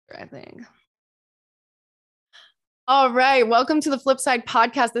I think. All right. Welcome to the Flipside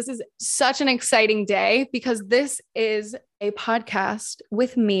podcast. This is such an exciting day because this is a podcast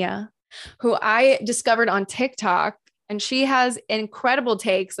with Mia, who I discovered on TikTok, and she has incredible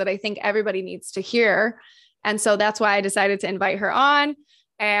takes that I think everybody needs to hear. And so that's why I decided to invite her on.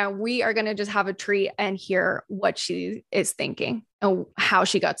 And we are going to just have a treat and hear what she is thinking and how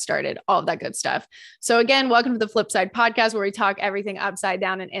she got started, all of that good stuff. So again, welcome to the Flipside podcast, where we talk everything upside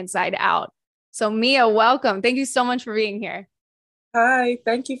down and inside out. So Mia, welcome. Thank you so much for being here. Hi,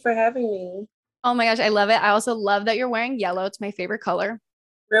 thank you for having me. Oh my gosh, I love it. I also love that you're wearing yellow. It's my favorite color.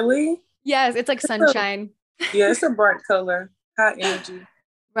 Really? Yes, it's like sunshine. Yeah, it's a bright color, high energy.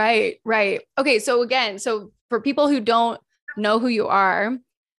 Right, right. Okay, so again, so for people who don't know who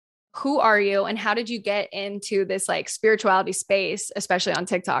are you and how did you get into this like spirituality space, especially on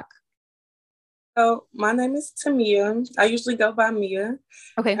TikTok? So my name is Tamia. I usually go by Mia.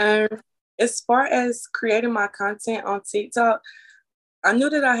 Okay. As far as creating my content on TikTok, I knew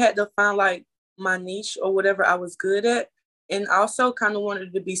that I had to find like my niche or whatever I was good at. And also kind of wanted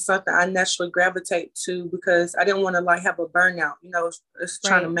it to be something I naturally gravitate to because I didn't want to like have a burnout, it's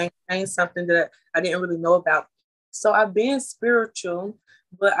trying to maintain something that I didn't really know about. So I've been spiritual,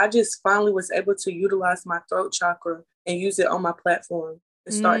 but I just finally was able to utilize my throat chakra and use it on my platform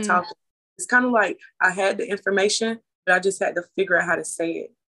and start talking. It's kind of like I had the information, but I just had to figure out how to say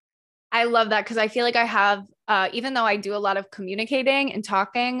it. I love that because I feel like I have, even though I do a lot of communicating and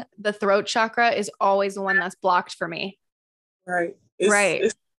talking, the throat chakra is always the one that's blocked for me. Right. Right.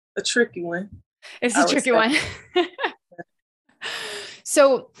 It's a tricky one. It's a tricky one.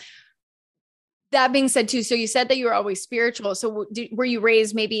 So that being said too, so you said that you were always spiritual. So were you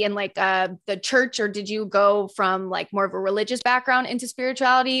raised maybe in like the church, or did you go from like more of a religious background into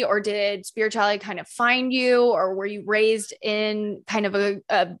spirituality, or did spirituality kind of find you, or were you raised in kind of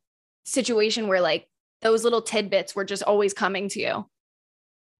a situation where like those little tidbits were just always coming to you?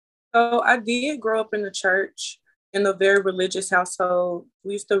 So I did grow up in the church in a very religious household.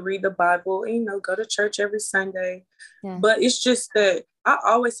 We used to read the Bible, and, go to church every Sunday. Yeah. But it's just that I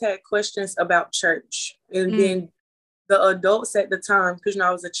always had questions about church. And then the adults at the time, because,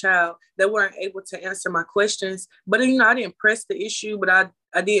 I was a child, they weren't able to answer my questions. But, I didn't press the issue, but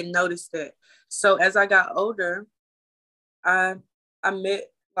I didn't notice that. So as I got older, I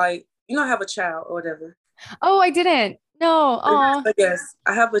met, like, I have a child or whatever. Oh, I didn't. No. Yes,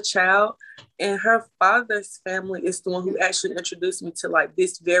 I have a child, and her father's family is the one who actually introduced me to like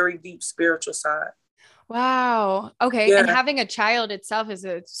this very deep spiritual side. Wow. Okay. Yeah. And having a child itself is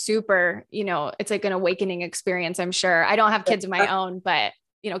a super, it's like an awakening experience, I'm sure. I don't have kids of my own, but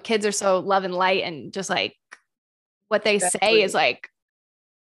kids are so love and light, and just like what they say is like,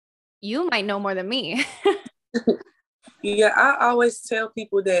 you might know more than me. Yeah. I always tell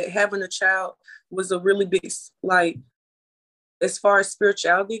people that having a child was a really big, like, as far as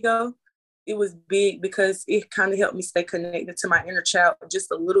spirituality go, it was big because it kind of helped me stay connected to my inner child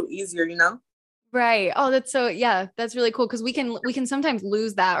just a little easier, Right. Oh, that's really cool. Cause we can sometimes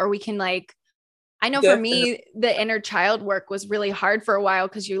lose that, or we can like, I know Definitely. For me, the inner child work was really hard for a while,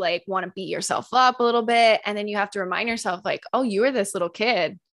 because you like want to beat yourself up a little bit. And then you have to remind yourself like, oh, you were this little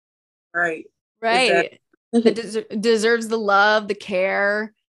kid. Right. Right. Exactly. That deserves the love, the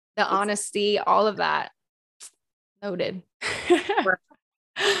care, the honesty, all of that. Noted. Right.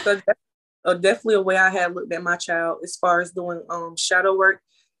 So definitely a way I had looked at my child as far as doing shadow work,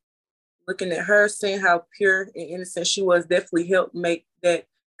 looking at her, seeing how pure and innocent she was, definitely helped make that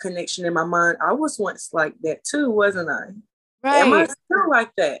connection in my mind. I was once like that too, wasn't I? Right. Am I still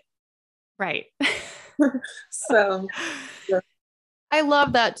like that? Right. So yeah. I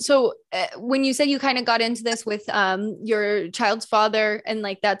love that. So when you said you kind of got into this with your child's father and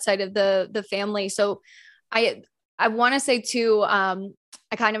like that side of the family, so I want to say too,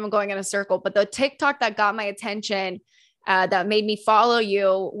 I kind of am going in a circle, but the TikTok that got my attention, that made me follow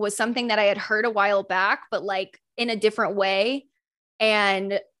you, was something that I had heard a while back, but like in a different way.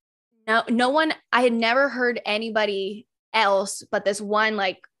 And no one, I had never heard anybody else but this one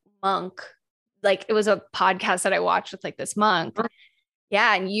like monk. Like it was a podcast that I watched with like this monk.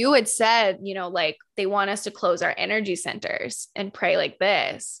 Yeah. And you had said, like they want us to close our energy centers and pray like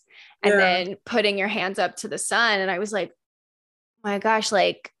this, and then putting your hands up to the sun. And I was like, oh my gosh,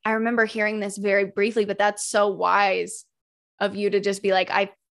 like I remember hearing this very briefly, but that's so wise of you to just be like, I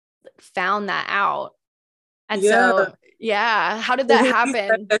found that out. And so, yeah. How did that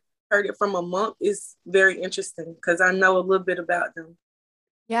happen? I heard it from a monk is very interesting because I know a little bit about them.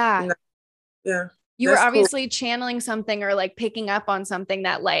 Yeah. Yeah. You were obviously channeling something, or like picking up on something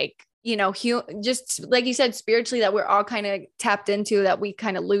that like just like you said, spiritually, that we're all kind of tapped into, that we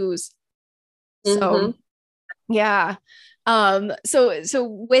kind of lose. So yeah. So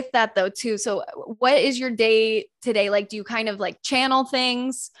with that though too, so what is your day today like? Do you kind of like channel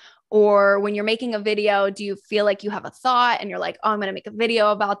things, or when you're making a video, do you feel like you have a thought and you're like, oh, I'm going to make a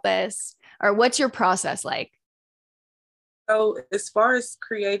video about this? Or what's your process like? So as far as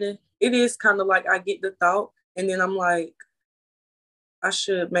creating, it is kind of like I get the thought and then I'm like, I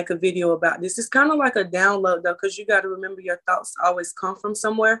should make a video about this. It's kind of like a download though, because you got to remember your thoughts always come from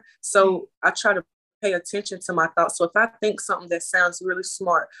somewhere. So I try to pay attention to my thoughts. So if I think something that sounds really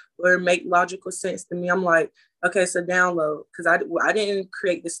smart or make logical sense to me, I'm like, okay, it's a download because I didn't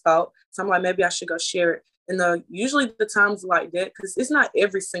create this thought. So I'm like, maybe I should go share it. And usually the times like that, because it's not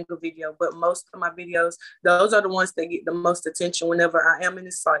every single video, but most of my videos, those are the ones that get the most attention whenever I am in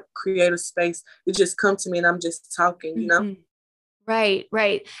this like creative space. It just come to me and I'm just talking, you know? Right,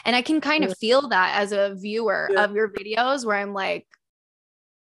 right. And I can kind of feel that as a viewer of your videos where I'm like,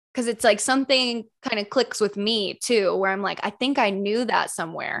 because it's like something kind of clicks with me too, where I'm like, I think I knew that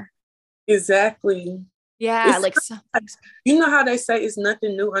somewhere. Exactly. Yeah. You know how they say it's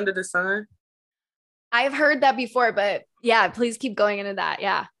nothing new under the sun? I've heard that before, but yeah, please keep going into that.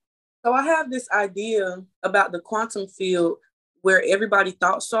 Yeah. So I have this idea about the quantum field where everybody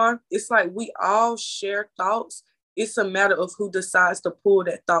thoughts are. It's like we all share thoughts. It's a matter of who decides to pull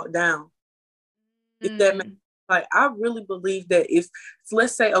that thought down. If that makes, like, I really believe that if, so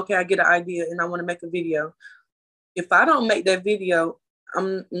let's say, okay, I get an idea and I want to make a video. If I don't make that video,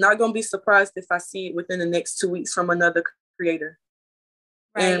 I'm not going to be surprised if I see it within the next 2 weeks from another creator.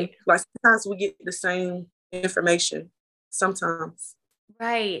 Right. And like sometimes we get the same information. Sometimes.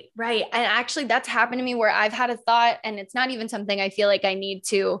 Right, right. And actually that's happened to me where I've had a thought and it's not even something I feel like I need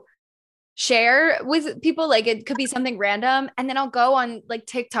to share with people. Like it could be something random. And then I'll go on like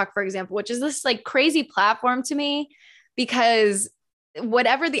TikTok, for example, which is this like crazy platform to me because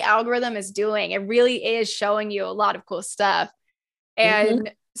whatever the algorithm is doing, it really is showing you a lot of cool stuff. And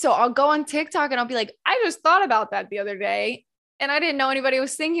so I'll go on TikTok and I'll be like, I just thought about that the other day. And I didn't know anybody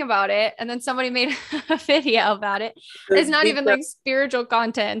was thinking about it. And then somebody made a video about it. It's not even like spiritual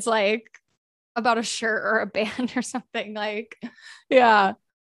content. It's like about a shirt or a band or something. Like, yeah.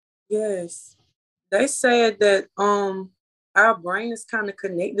 Yes. They said that our brain is kind of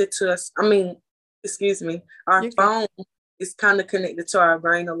connected to us. I mean, excuse me, our phone is kind of connected to our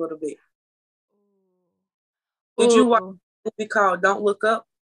brain a little bit. Did you watch a movie called Don't Look Up?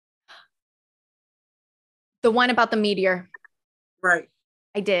 The one about the meteor. Right.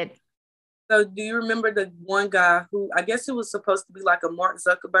 I did. So do you remember the one guy who, I guess it was supposed to be like a Mark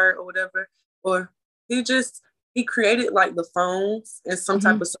Zuckerberg or whatever, or he created like the phones and some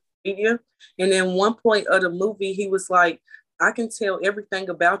type of social media. And then one point of the movie, he was like, I can tell everything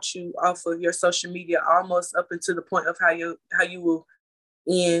about you off of your social media, almost up until the point of how you will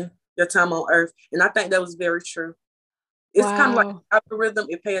end your time on Earth. And I think that was very true. It's kind of like an algorithm.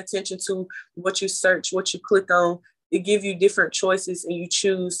 It pay attention to what you search, what you click on. It give you different choices and you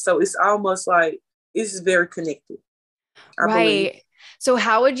choose. So it's almost like it's very connected. I believe. So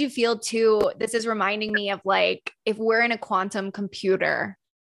how would you feel too? This is reminding me of like, if we're in a quantum computer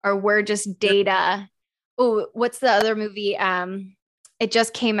or we're just data. Oh, what's the other movie? It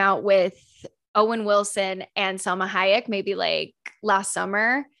just came out with Owen Wilson and Salma Hayek, maybe like last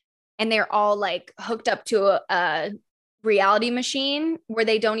summer. And they're all like hooked up to a reality machine where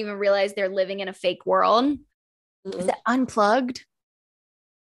they don't even realize they're living in a fake world. Is it Unplugged?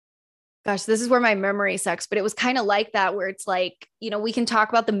 Gosh, this is where my memory sucks, but it was kind of like that, where it's like, we can talk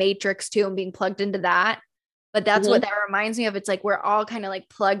about the Matrix too and being plugged into that, but that's what that reminds me of. It's like, we're all kind of like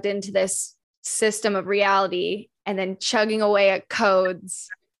plugged into this system of reality and then chugging away at codes,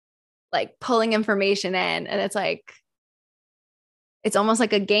 like pulling information in. And it's like, it's almost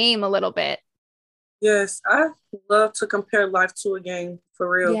like a game a little bit. Yes. I love to compare life to a game for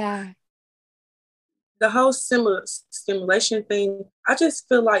real. Yeah. The whole stimulation thing, I just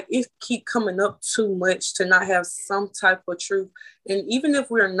feel like it keep coming up too much to not have some type of truth. And even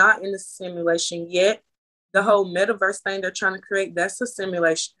if we're not in the simulation yet, the whole metaverse thing they're trying to create, that's a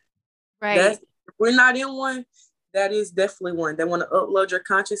simulation. Right. If we're not in one, that is definitely one. They want to upload your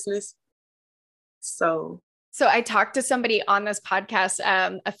consciousness. So I talked to somebody on this podcast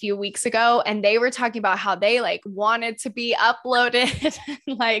a few weeks ago, and they were talking about how they like wanted to be uploaded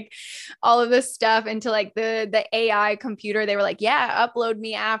and like all of this stuff into like the AI computer. They were like, yeah, upload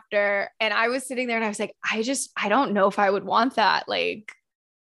me after. And I was sitting there and I was like, I don't know if I would want that. Like,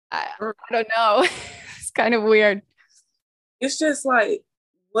 I don't know. It's kind of weird. It's just like,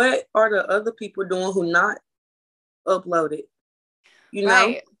 what are the other people doing who not uploaded? You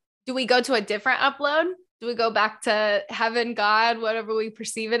know? Do we go to a different upload? Do we go back to heaven, God, whatever we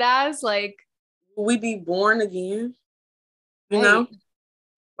perceive it as? Like, Will we be born again? You right, know,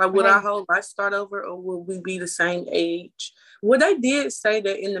 like would our right. whole life start over, or will we be the same age? Well, they did say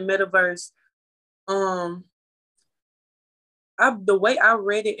that in the metaverse. Um, the way I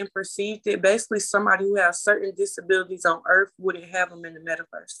read it and perceived it, basically somebody who has certain disabilities on Earth wouldn't have them in the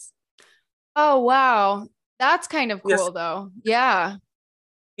metaverse. Oh, wow. That's kind of Yes, cool though. Yeah.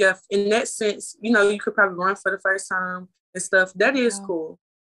 yeah. In that sense, you could probably run for the first time and stuff. That is Wow. cool.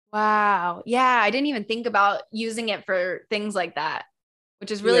 Wow. Yeah. I didn't even think about using it for things like that, which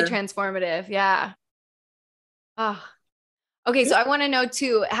is really Yeah. transformative. Yeah. Oh, okay. So It's, I want to know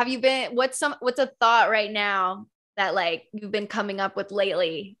too, have you been, what's a thought right now that like you've been coming up with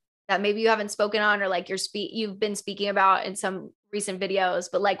lately that maybe you haven't spoken on or like you've been speaking about in some recent videos,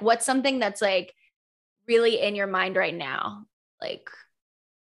 but like what's something that's like really in your mind right now? Like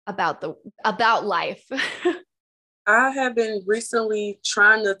about life. I have been recently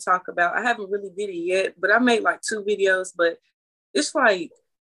trying to talk about, I haven't really did it yet, but I made like 2 videos, but it's like,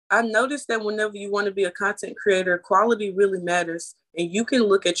 I noticed that whenever you want to be a content creator, quality really matters. And you can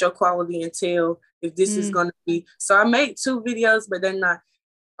look at your quality and tell if this is Mm, going to be. So I made 2 videos, but they're not.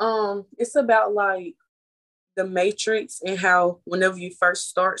 It's about like the matrix and how whenever you first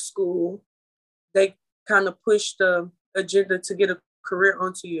start school, they kind of push the agenda to get a career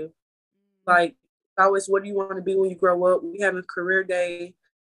onto you. Like always, what do you want to be when you grow up? We have a career day,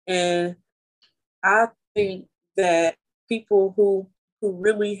 and I think that people who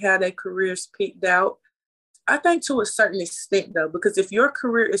really had their careers picked out, I think to a certain extent though, because if your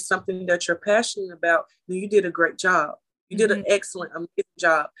career is something that you're passionate about, then you did a great job. You did an mhm. excellent, amazing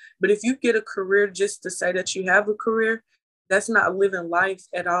job. But if you get a career just to say that you have a career, that's not living life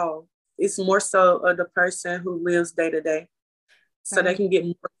at all. It's more so of the person who lives day to day, so they Right. can get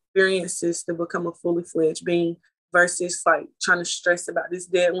more experiences to become a fully fledged being versus like trying to stress about this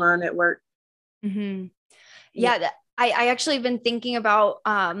deadline at work. Hmm. Yeah. Yeah, I actually been thinking about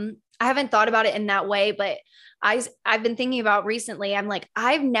I haven't thought about it in that way, but I've been thinking about recently. I'm like,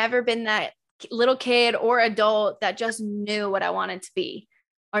 I've never been that little kid or adult that just knew what I wanted to be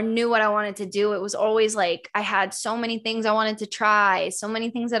or knew what I wanted to do. It was always like I had so many things I wanted to try, so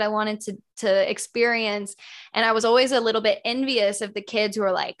many things that I wanted to experience. And I was always a little bit envious of the kids who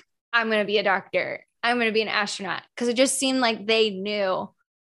were like, I'm gonna be a doctor, I'm gonna be an astronaut. Cause it just seemed like they knew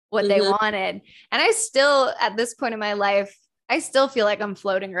what they Mm-hmm. wanted. And I still, at this point in my life, I still feel like I'm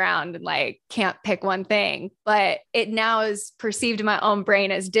floating around and like can't pick one thing, but it now is perceived in my own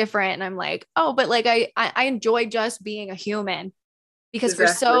brain as different. And I'm like, oh, but like I enjoy just being a human because for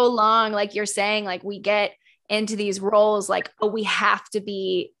Exactly. so long, like you're saying, like we get into these roles like, oh, we have to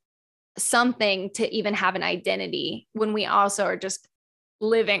be something to even have an identity when we also are just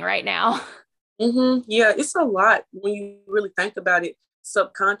living right now. Mm-hmm. Yeah, it's a lot when you really think about it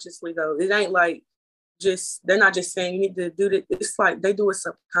subconsciously, though. It ain't like just, they're not just saying you need to do that. It's like they do it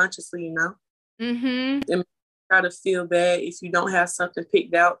subconsciously. Mm-hmm. And try to feel bad if you don't have something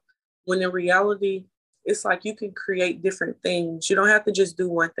picked out. When in reality, it's like you can create different things. You don't have to just do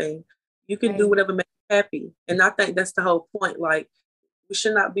one thing. You can do Right. whatever makes you happy. And I think that's the whole point. Like, we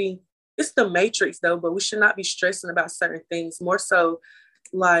should not be, it's the matrix though, but we should not be stressing about certain things. More so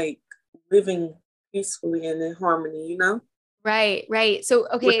like living peacefully and in harmony. Right, right. So,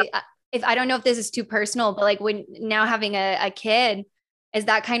 Without, okay, if I don't know if this is too personal, but like when now having a kid, is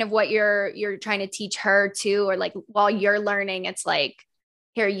that kind of what you're trying to teach her too? Or like while you're learning, it's like,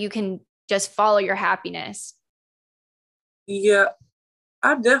 here, you can just follow your happiness. yeah,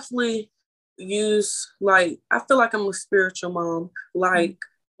 I definitely use, like, I feel like I'm a spiritual mom. Mm. Like,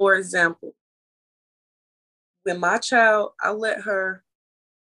 for example, when my child, I let her,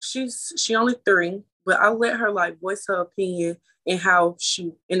 she only 3, but I let her like voice her opinion and how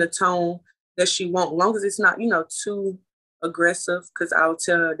she in the tone that she want, long as it's not, too aggressive, because I'll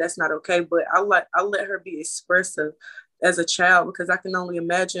tell her that's not okay. But I let her be expressive as a child, because I can only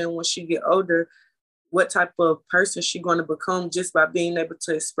imagine when she get older what type of person she going to become just by being able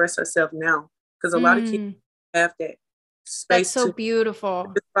to express herself now. Because a lot of kids Mm, have that that's space so to,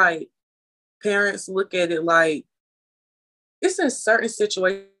 beautiful. it's like parents look at it like it's in certain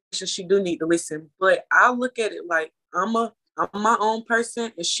situations she do need to listen, but I look at it like I'm my own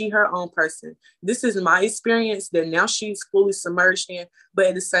person and she her own person. This is my experience that now she's fully submerged in, but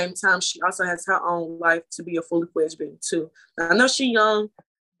at the same time she also has her own life to be a fully fledged being too. Now, I know she young,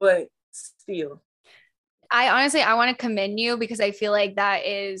 but still. I honestly, I want to commend you because I feel like that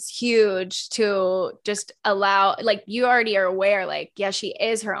is huge to just allow, like, you already are aware, like, yeah, she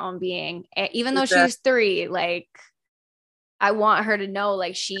is her own being, even though Exactly. she's 3, like, I want her to know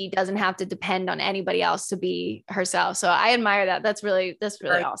like she doesn't have to depend on anybody else to be herself. So I admire that. That's really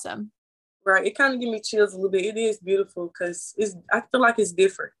Right. awesome. Right. It kind of give me chills a little bit. It is beautiful because I feel like it's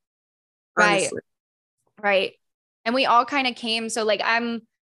different, Right. honestly. Right. And we all kind of came. So like I'm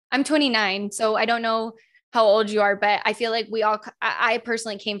 29, so I don't know how old you are, but I feel like we all I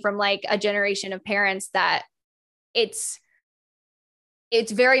personally came from like a generation of parents that it's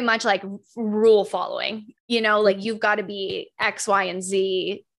it's very much like rule following, like you've got to be X, Y, and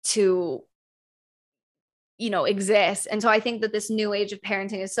Z to, exist. And so I think that this new age of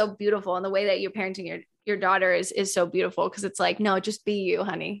parenting is so beautiful. And the way that you're parenting your daughter is so beautiful because it's like, no, just be you,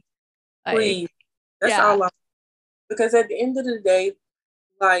 honey. Like, Please. That's yeah. all because at the end of the day,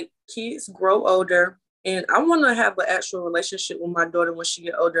 like kids grow older and I want to have an actual relationship with my daughter when she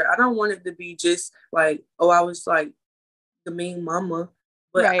get older. I don't want it to be just like, oh, I was like the mean mama.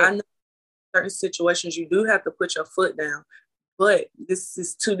 But I Right. know certain situations you do have to put your foot down. But this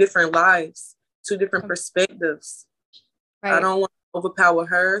is two different lives, two different perspectives. I Right. don't want to overpower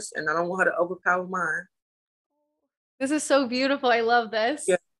hers and I don't want her to overpower mine. This is so beautiful. I love Yeah, this.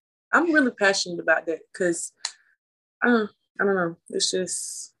 I'm really passionate about that because I don't know. It's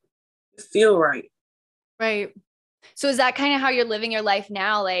just it feel right. Right. So is that kind of how you're living your life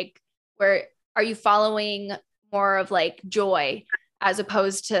now? Like, where are you following more of like joy as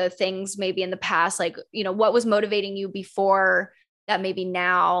opposed to things maybe in the past? Like, what was motivating you before that maybe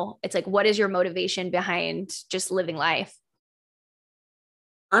now it's like, what is your motivation behind just living life?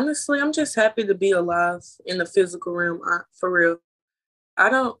 Honestly, I'm just happy to be alive in the physical realm. For real. I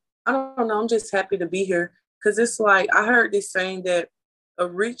don't I don't know. I'm just happy to be here because it's like I heard this saying that a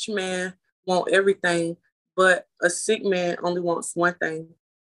rich man wants everything, but a sick man only wants one thing.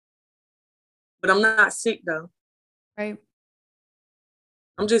 But I'm not sick though. Right.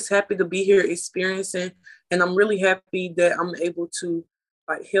 I'm just happy to be here experiencing, and I'm really happy that I'm able to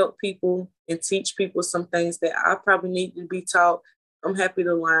like help people and teach people some things that I probably need to be taught. I'm happy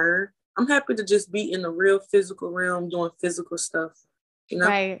to learn. I'm happy to just be in the real physical realm doing physical stuff, you know?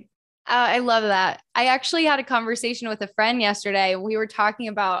 Right. I love that. I actually had a conversation with a friend yesterday. We were talking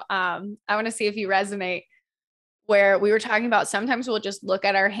about, I want to see if you resonate, where we were talking about sometimes we'll just look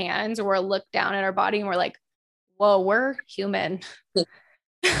at our hands or we'll look down at our body and we're like, whoa, we're human.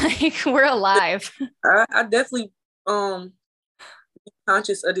 Like we're alive. I definitely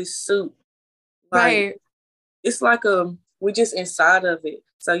conscious of this suit. Like Right. it's like we just inside of it.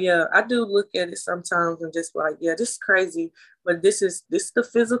 So yeah, I do look at it sometimes and just like, yeah, this is crazy. But this is the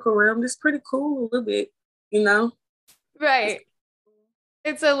physical realm. This is pretty cool a little bit, you know? It's, Right.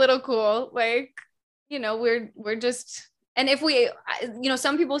 It's a little cool. Like, we're just, and if we,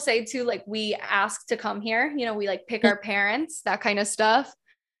 some people say too, like we ask to come here, we like pick our parents, that kind of stuff.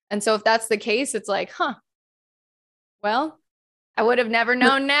 And so if that's the case, it's like, well, I would have never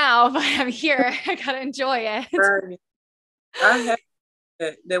known now, but I'm here. I gotta enjoy it. right. I have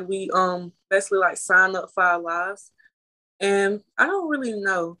that we basically like sign up for our lives. And I don't really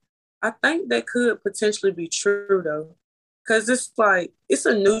know. I think that could potentially be true though. Cause it's like it's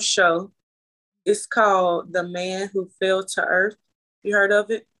a new show. It's called The Man Who Fell to Earth. You heard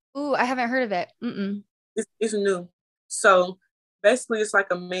of it? Ooh, I haven't heard of it. Mm-mm. It's new. So basically, it's like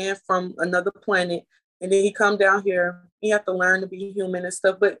a man from another planet, and then he come down here. He have to learn to be human and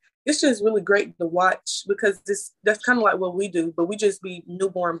stuff. But it's just really great to watch because that's kind of like what we do, but we just be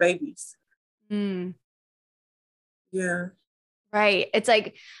newborn babies. Mm, Yeah. right. It's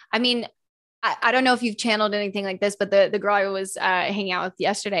like, I mean, I don't know if you've channeled anything like this, but the girl I was hanging out with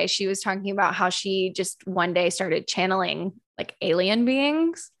yesterday, she was talking about how she just one day started channeling like alien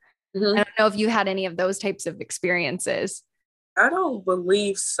beings. I Hmm. don't know if you had any of those types of experiences. I don't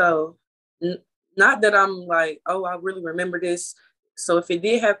believe so. Not that I'm like, oh, I really remember this. So if it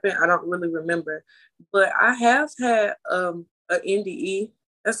did happen, I don't really remember. But I have had a NDE.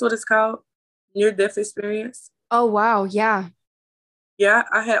 That's what it's called, near death experience. Oh, wow. Yeah. Yeah,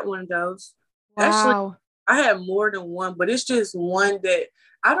 I had one of those. Actually, Wow. I had more than one, but it's just one that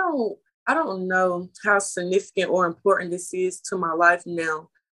I don't I don't know how significant or important this is to my life now,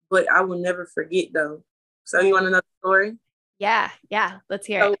 but I will never forget though. So you want Right. another story? Yeah. Yeah. Let's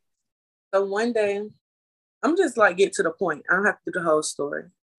hear So it. so one day, I'm just like get to the point. I don't have to do the whole story.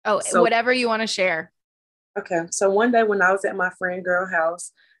 Oh, So whatever you want to share. okay, so one day when I was at my friend girl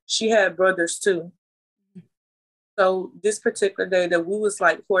house, she had brothers too. So this particular day that we was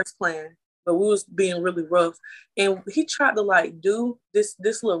like horse playing, but we was being really rough. And he tried to like do this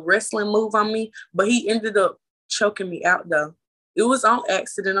little wrestling move on me, but he ended up choking me out though. It was on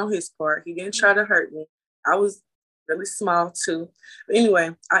accident on his part. He didn't try to hurt me. I was really small too. But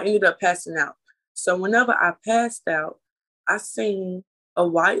anyway, I ended up passing out. So whenever I passed out, I seen a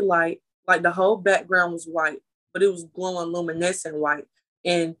white light, like the whole background was white, but it was glowing luminescent white.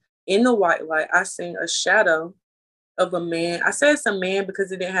 And in the white light, I seen a shadow of a man. I say it's a man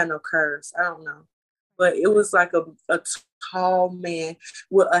because it didn't have no curves. I don't know. But it was like a tall man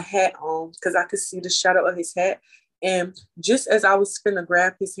with a hat on because I could see the shadow of his hat. And just as I was finna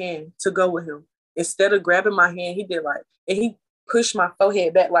grab his hand to go with him, instead of grabbing my hand, he did like, and he pushed my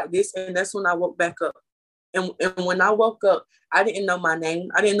forehead back like this. And that's when I woke back up. And when I woke up, I didn't know my name.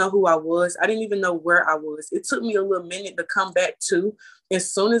 I didn't know who I was. I didn't even know where I was. It took me a little minute to come back to.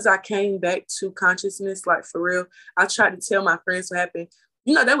 As soon as I came back to consciousness, like for real, I tried to tell my friends what happened.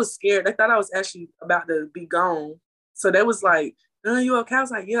 You know, they was scared. They thought I was actually about to be gone. So they was like, "Oh, you okay?" I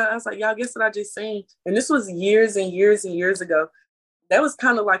was like, "Yeah." I was like, "Y'all guess what I just seen?" And this was years and years and years ago. That was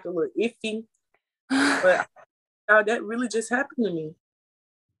kind of like a little iffy, but that really just happened to me.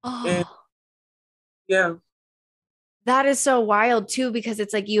 And Oh, yeah. that is so wild too, because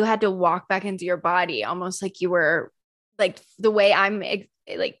it's like you had to walk back into your body, almost like you were like the way I'm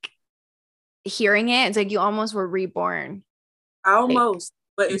like hearing it. It's like you almost were reborn. Like, Almost,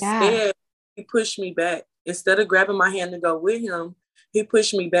 but yeah. instead, he pushed me back. Instead of grabbing my hand to go with him, he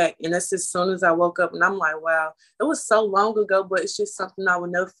pushed me back. And that's as soon as I woke up. And I'm like, wow, it was so long ago, but it's just something I will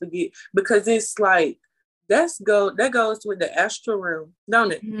never forget because it's like, that goes with the astral realm,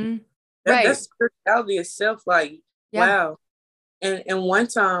 don't it? Mm-hmm. That's Right. spirituality itself. Like, Yeah. wow. And one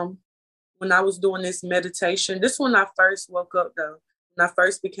time when I was doing this meditation, this when I first woke up though, when I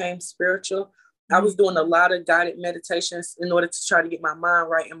first became spiritual, I Mm-hmm. was doing a lot of guided meditations in order to try to get my mind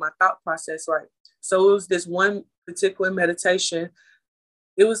right and my thought process right. So it was this one particular meditation.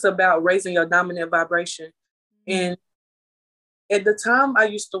 It was about raising your dominant vibration. And at the time, I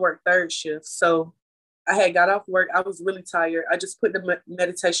used to work third shift. So I had got off work. I was really tired. I just put the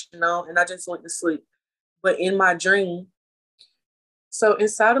meditation on and I just went to sleep. But in my dream, so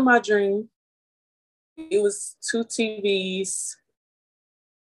inside of my dream, it was two TVs.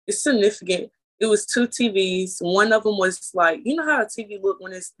 It's significant. It was two TVs. One of them was like, you know how a TV look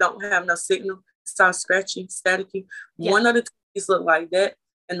when it don't have no signal, it's all scratchy, staticky. Yeah. One of the TVs looked like that.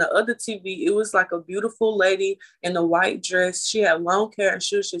 And the other TV, it was like a beautiful lady in a white dress. She had long hair and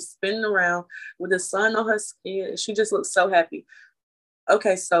she was just spinning around with the sun on her skin. She just looked so happy.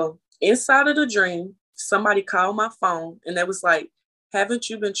 Okay, so inside of the dream, somebody called my phone and they was like, haven't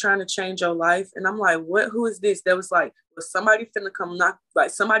you been trying to change your life? And I'm like, what? Who is this? That was like, well, somebody finna come knock,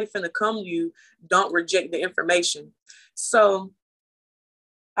 like somebody finna come to you. Don't reject the information. So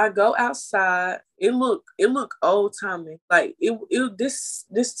I go outside. It look old timey. Like this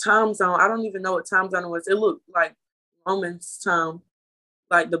time zone. I don't even know what time zone it was. It looked like Romans time,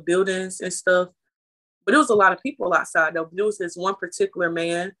 like the buildings and stuff. But it was a lot of people outside though. There was this one particular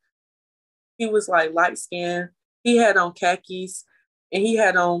man. He was like light skinned. He had on khakis and he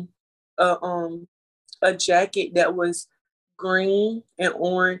had on a um a jacket that was green and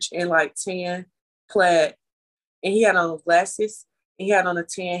orange and like tan plaid. And he had on glasses and he had on a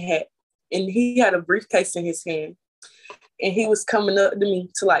tan hat. And he had a briefcase in his hand. And he was coming up to me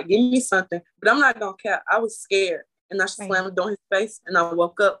to like give me something. But I'm not gonna cap. I was scared. And I Right. slammed on his face and I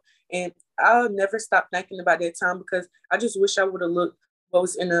woke up. And I'll never stop thinking about that time because I just wish I would have looked what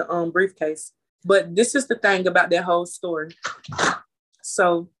was in the briefcase. But this is the thing about that whole story.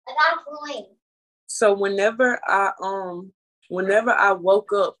 So so whenever I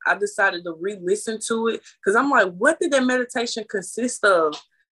woke up, I decided to re-listen to it because I'm like, what did that meditation consist of?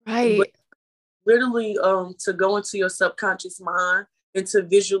 But Right. literally to go into your subconscious mind and to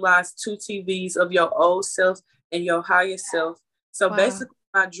visualize two TVs of your old self and your higher self. So Wow. basically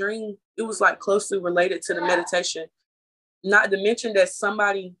my dream, it was like closely related to the meditation. Not to mention that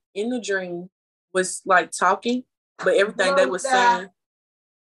somebody in the dream was like talking, but everything they was saying.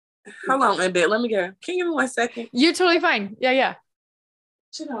 Hold on, Annabelle. Let me go. Can you give me 1 second? You're totally fine. Yeah, yeah.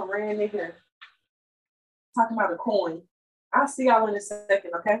 She done ran in here talking about a coin. I'll see y'all in a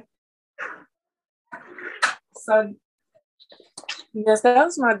second, okay? So, yes, that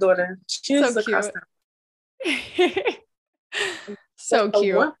was my daughter. She So is a cute. customer. So So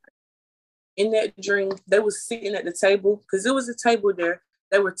cute. one in that dream, they was sitting at the table because there was a table there.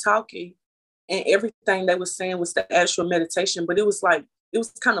 They were talking, and everything they were saying was the actual meditation, but it was like it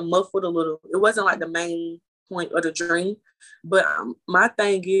was kind of muffled a little. It wasn't like the main point of the dream. But my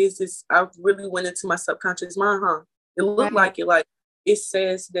thing is I really went into my subconscious mind, huh? It looked Right. like it, like it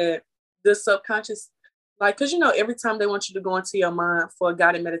says that the subconscious, like, because you know, every time they want you to go into your mind for a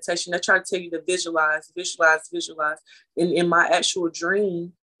guided meditation, they try to tell you to visualize, visualize, visualize. And in my actual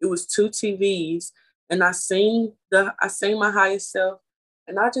dream, it was two TVs, and I seen my higher self,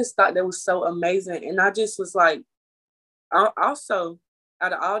 and I just thought that was so amazing. And I just was like, Also,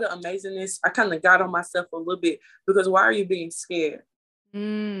 out of all the amazingness, I kind of got on myself a little bit because why are you being scared?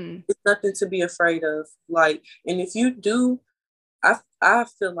 Mm. It's nothing to be afraid of. Like, and if you do, I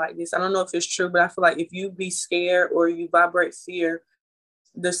feel like this. I don't know if it's true, but I feel like if you be scared or you vibrate fear,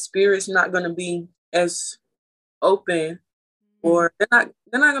 the spirit's not going to be as open, Mm. or they're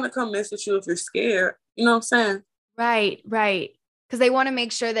not going to come mess with you if you're scared. You know what I'm saying? Right, right. Because they want to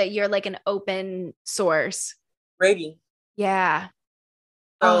make sure that you're like an open source. Ready. Yeah.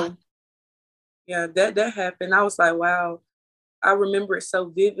 Oh, So yeah, that happened. I was like, wow. I remember it so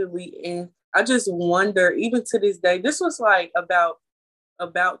vividly, and I just wonder, even to this day. This was like about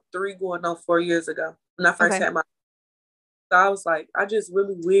 3 going on 4 years ago when I first okay. had my. So I was like, I just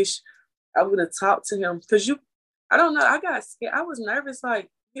really wish I would have talked to him because I don't know, I got scared. I was nervous. Like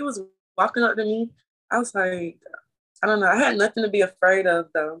he was walking up to me. I was like, I don't know. I had nothing to be afraid of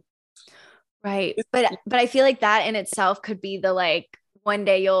though. Right. It's, But I feel like that in itself could be the like one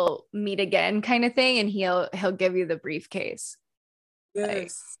day you'll meet again kind of thing and he'll give you the briefcase. Like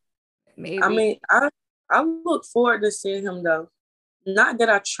yes. I maybe. mean, I look forward to seeing him though. Not that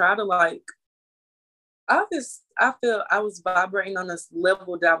I try to like. I feel I was vibrating on this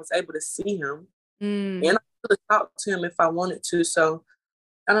level that I was able to see him, Mm. and I could have talked to him if I wanted to. So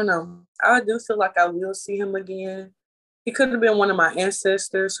I don't know. I do feel like I will see him again. He could have been one of my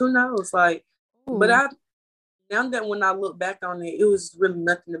ancestors. Who knows? Like, but Ooh. now that when I look back on it, it was really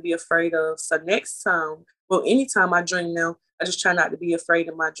nothing to be afraid of. So next time, well, anytime I dream now, I just try not to be afraid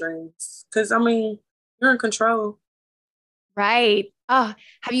of my dreams. Cause I mean, you're in control. Right. Oh,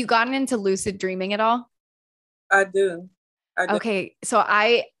 have you gotten into lucid dreaming at all? I do. I do. Okay. So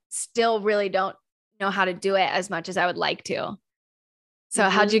I still really don't know how to do it as much as I would like to. So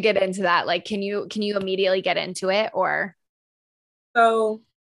how'd Mm-hmm. you get into that? Like, can you immediately get into it or? So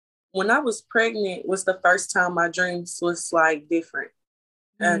when I was pregnant was the first time my dreams was like different.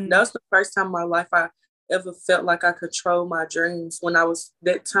 And that Mm. was the first time in my life I ever felt like I controlled my dreams when I was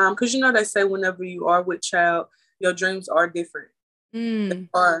that time. Cause they say whenever you are with child, your dreams are different. They Mm.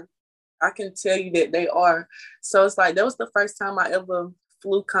 are. I can tell you that they are. So it's like that was the first time I ever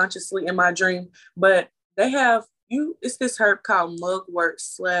flew consciously in my dream. But they have it's this herb called mugwort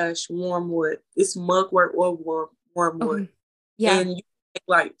slash wormwood. It's mugwort or wormwood. Okay. Yeah. And you make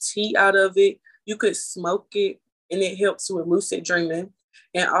like tea out of it. You could smoke it and it helps with lucid dreaming.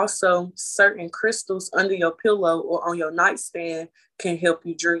 And also certain crystals under your pillow or on your nightstand can help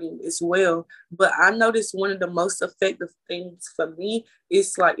you dream as well. But I noticed one of the most effective things for me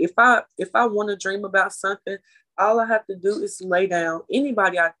is like if I want to dream about something, all I have to do is lay down.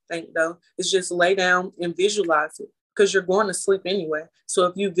 Anybody I think though is just lay down and visualize it because you're going to sleep anyway. So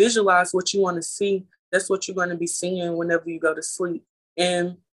if you visualize what you want to see, that's what you're going to be seeing whenever you go to sleep.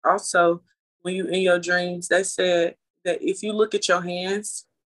 And also, when you in your dreams, they said that if you look at your hands,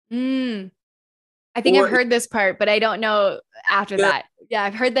 Mm. I think I've or heard this part, but I don't know after yeah, that. Yeah,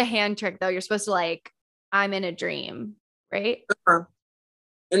 I've heard the hand trick though. You're supposed to like, I'm in a dream, right?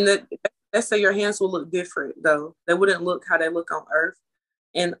 and that they say your hands will look different though. They wouldn't look how they look on Earth,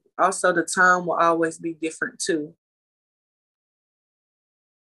 and also the time will always be different too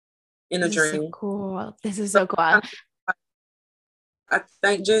in a This is so dream. cool. This is So so cool. I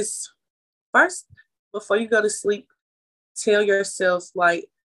think just first before you go to sleep, tell yourself like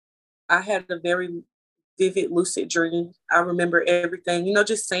I had a very vivid lucid dream. I remember everything.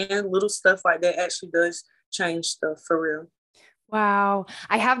 Just saying little stuff like that actually does change stuff for real. Wow.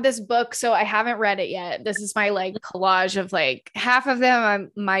 I have this book, so I haven't read it yet. This is my like collage of like half of them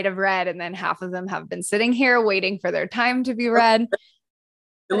I might have read, and then half of them have been sitting here waiting for their time to be read.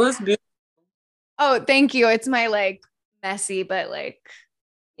 It looks beautiful. Oh, thank you. It's my like messy, but like,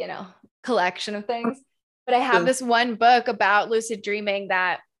 you know, collection of things. But I have this one book about lucid dreaming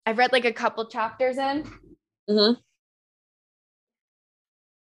that I've read like a couple chapters in. Mm-hmm. Of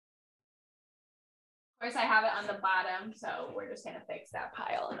course, I have it on the bottom, so we're just gonna fix that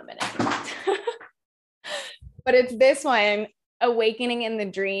pile in a minute. But it's this one, Awakening in the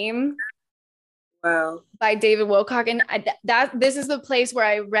Dream Wow. by David Wilcock. And this is the place where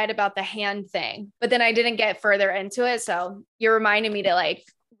I read about the hand thing, but then I didn't get further into it. So you're reminding me to like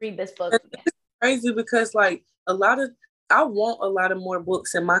read this book again. It's crazy because like I want a lot of more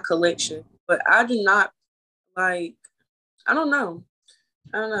books in my collection, but I do not like. I don't know.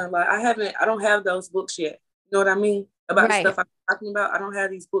 I don't know. Like I don't have those books yet. You know what I mean? About the Right. stuff I'm talking about. I don't have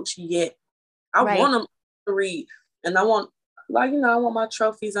these books yet. I want Right. them to read. And I want I want my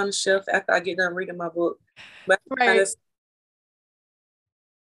trophies on the shelf after I get done reading my book. But Right.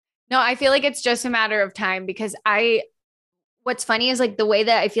 No, I feel like it's just a matter of time because what's funny is like the way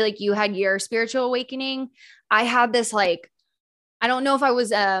that I feel like you had your spiritual awakening. I had this like, I don't know if I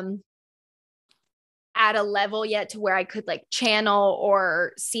was at a level yet to where I could like channel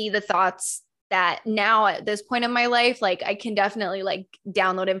or see the thoughts that now at this point in my life, like I can definitely like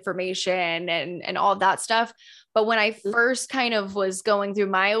download information and all of that stuff. But when I first kind of was going through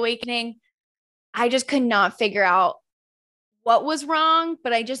my awakening, I just could not figure out what was wrong,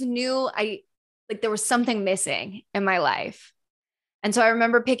 but I just knew I like there was something missing in my life. And so I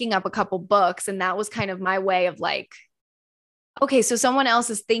remember picking up a couple books, and that was kind of my way of like, okay, so someone else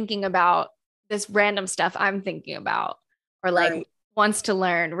is thinking about this random stuff I'm thinking about or like Right. wants to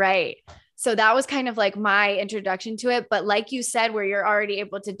learn. Right. So that was kind of like my introduction to it. But like you said, where you're already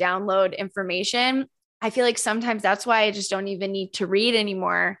able to download information, I feel like sometimes that's why I just don't even need to read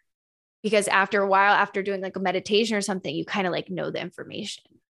anymore. Because after a while, after doing like a meditation or something, you kind of like know the information.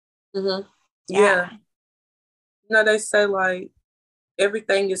 Mm-hmm. Yeah. Yeah. They say like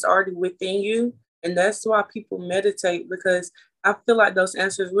everything is already within you. And that's why people meditate, because I feel like those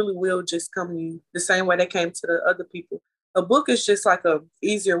answers really will just come to you the same way they came to the other people. A book is just like a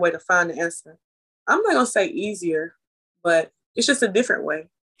easier way to find the answer. I'm not gonna say easier, but it's just a different way.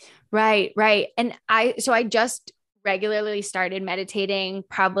 Right, right. And so I just regularly started meditating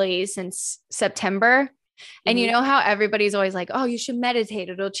probably since September. And you Mm-hmm. know how everybody's always like, oh, you should meditate,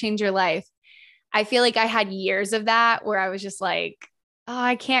 it'll change your life. I feel like I had years of that where I was just like, oh,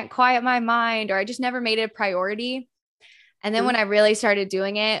 I can't quiet my mind, or I just never made it a priority. And then when I really started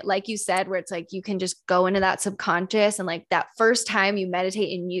doing it, like you said, where it's like you can just go into that subconscious and like that first time you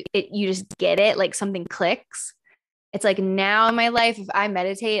meditate and you just get it, like something clicks. It's like now in my life, if I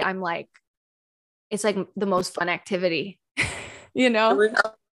meditate, I'm like, it's like the most fun activity, you know? Really,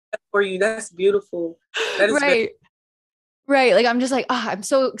 for you, that's beautiful. That is very Right. Right. Like I'm just like, oh, I'm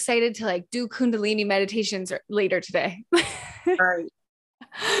so excited to like do Kundalini meditations later today. right.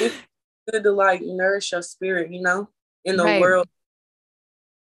 It's good to like nourish your spirit, in the Right. world.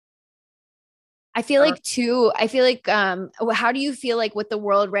 I feel Uh, like too, I feel like how do you feel like with the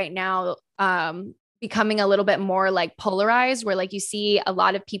world right now becoming a little bit more like polarized where like you see a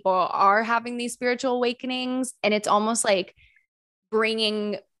lot of people are having these spiritual awakenings and it's almost like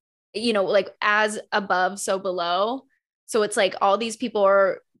bringing like as above so below. So it's like all these people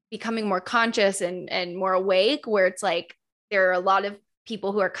are becoming more conscious and more awake where it's like there are a lot of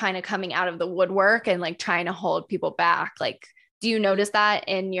people who are kind of coming out of the woodwork and like trying to hold people back. Like do you notice that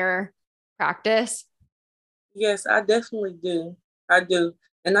in your practice? yes, I definitely do. I do.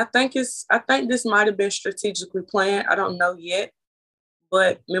 And I think this might have been strategically planned. I don't know yet.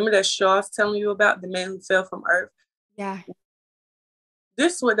 But remember that show I was telling you about, the man who fell from Earth? Yeah.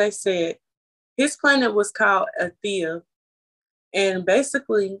 This is what they said. His planet was called Athea. And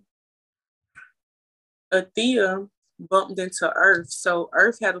basically, Athea bumped into Earth. So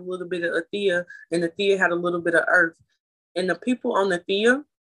Earth had a little bit of Athea, and Athea had a little bit of Earth. And the people on Athea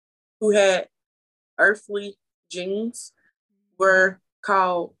who had earthly genes were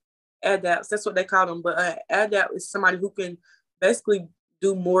called adapts. That's what they call them. But an adapt is somebody who can basically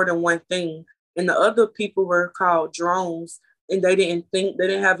do more than one thing. And the other people were called drones, and they didn't think, they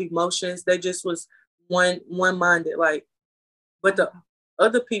didn't have emotions. They just was one minded. Like, but the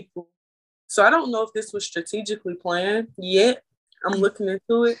other people. So I don't know if this was strategically planned yet. I'm looking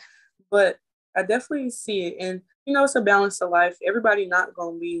into it, but I definitely see it. And it's a balance of life. Everybody not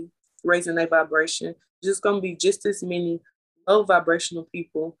gonna be raising their vibration. Just gonna be just as many low vibrational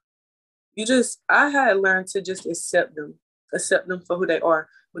people. I had learned to just accept them for who they are.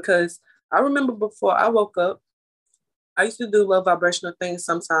 Because I remember before I woke up, I used to do low vibrational things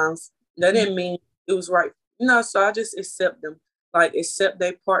sometimes. That didn't mean it was right. So I just accept them, like accept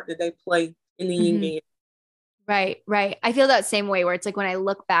their part that they play in the yin Mm-hmm. and yang. Right, right. I feel that same way where it's like when I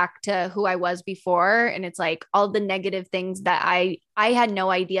look back to who I was before and it's like all the negative things that I had no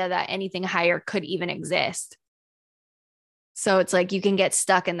idea that anything higher could even exist. So it's like you can get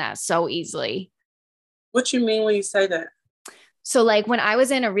stuck in that so easily. What you mean when you say that? So like when I was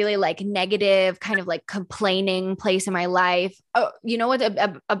in a really like negative kind of like complaining place in my life, oh, you know what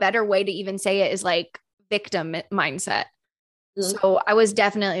a better way to even say it is like victim mindset. Mm-hmm. So I was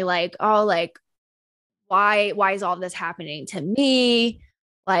definitely like, oh, like why is all this happening to me?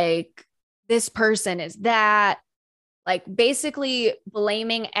 Like this person is that, like basically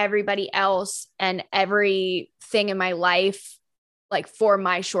blaming everybody else and everything in my life like for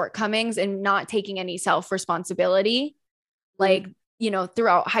my shortcomings and not taking any self responsibility. Like,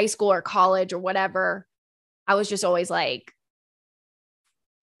 throughout high school or college or whatever, I was just always like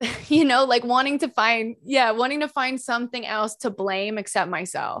like wanting to find something else to blame except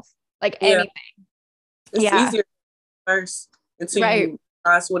myself. Like Yeah, anything. it's Yeah. easier first until Right. you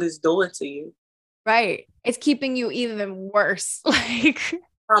realize what it's doing to you. Right. It's keeping you even worse. Like,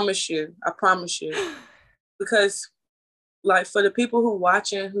 I promise you. Because like for the people who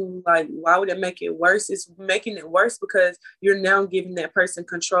watching who like, why would it make it worse? It's making it worse because you're now giving that person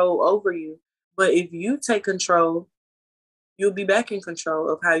control over you. But if you take control, you'll be back in control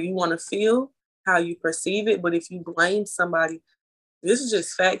of how you want to feel, how you perceive it. But if you blame somebody, this is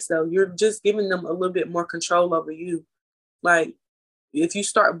just facts though. You're just giving them a little bit more control over you. Like if you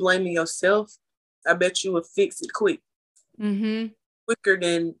start blaming yourself, I bet you will fix it mm-hmm. quicker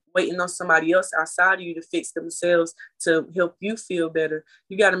than waiting on somebody else outside of you to fix themselves to help you feel better.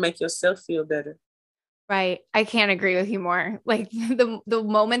 You got to make yourself feel better. Right. I can't agree with you more. Like the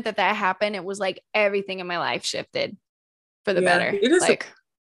moment that that happened, it was like everything in my life shifted for the Yeah, better. it is. Like,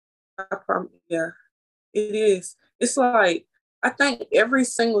 Yeah, it is. It's like, I think every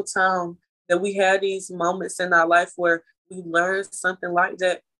single time that we had these moments in our life where we learned something like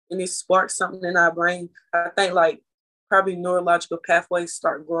that and it sparked something in our brain, I think like probably neurological pathways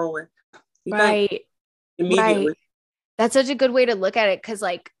start growing. You think right. Right. immediately. That's such a good way to look at it. Cause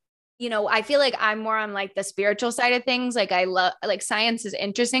like, I feel like I'm more on like the spiritual side of things. Like I love like science is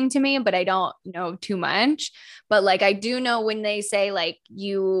interesting to me, but I don't know too much. But like I do know when they say like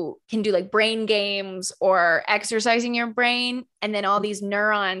you can do like brain games or exercising your brain, and then all these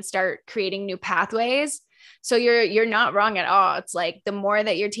neurons start creating new pathways. So you're not wrong at all. It's like the more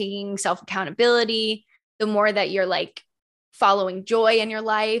that you're taking self accountability, the more that you're like following joy in your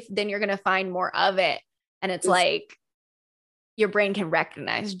life, then you're gonna find more of it. And it's It's, like your brain can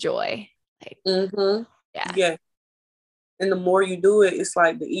recognize joy. Like, mm-hmm. yeah. Yeah. And the more you do it, it's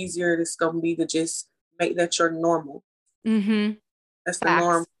like the easier it's going to be to just make that your normal. Mm-hmm. That's the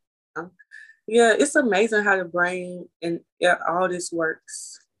norm. Facts. Yeah, it's amazing how the brain and yeah, all this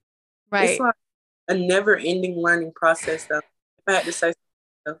works. It's Right. like a never ending learning process, though. If I had to say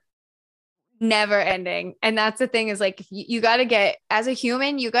so. Never ending. And that's the thing is like, you got to get, as a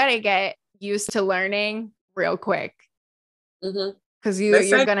human, you got to get used to learning real quick Mm-hmm. because They you're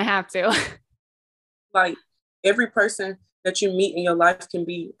say going to have to. like every person that you meet in your life can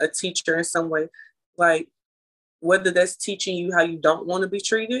be a teacher in some way. Like whether that's teaching you how you don't want to be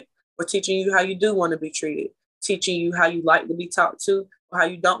treated or teaching you how you do want to be treated, teaching you how you like to be talked to or how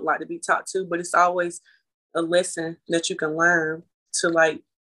you don't like to be talked to. But it's always a lesson that you can learn to like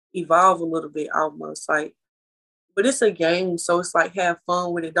evolve a little bit almost like, but it's a game. So it's like have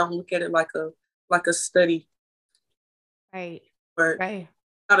fun with it. Don't look at it like a study Right. or Right.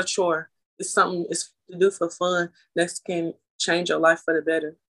 not a chore. It's something it's to do for fun that can change your life for the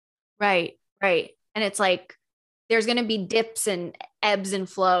better. Right. Right. And it's like there's going to be dips and ebbs and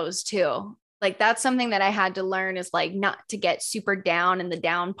flows too. Like that's something that I had to learn is like not to get super down in the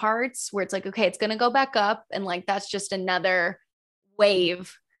down parts where it's like, okay, it's going to go back up. And like that's just another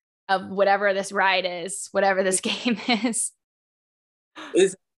wave of whatever this ride is, whatever this game is.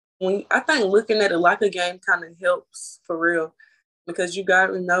 Is when I think looking at it like a game kind of helps for real because you got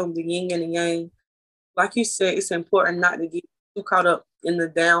to know the yin and the yang. Like you said, it's important not to get too caught up in the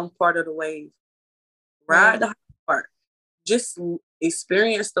down part of the wave. Ride Right. the high part. Just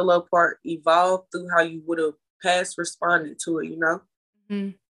experience the low part. Evolve through how you would have past responded to it.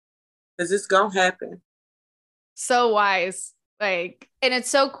 Mhm. Because it's gonna happen. So wise. Like, and it's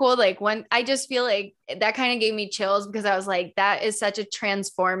so cool. Like, when I just feel like that kind of gave me chills because I was like, that is such a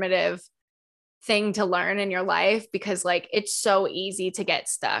transformative thing to learn in your life because, like, it's so easy to get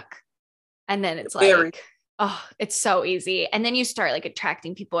stuck. And then it's Very. like, oh, it's so easy. And then you start like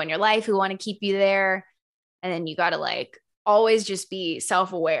attracting people in your life who want to keep you there. And then you got to like always just be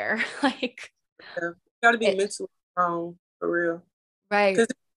self aware. Like, You got to be it, mentally strong for real. right. Because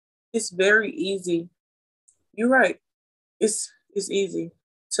it's very easy. You're right. It's easy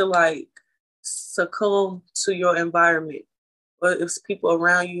to like succumb to your environment. But if people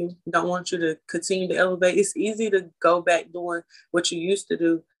around you don't want you to continue to elevate, it's easy to go back doing what you used to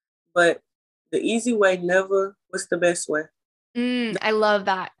do. But the easy way never was the best way. I love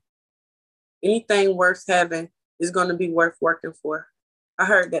that. Anything worth having is going to be worth working for. I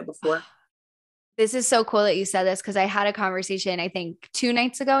heard that before. This is so cool that you said this because I had a conversation, I think 2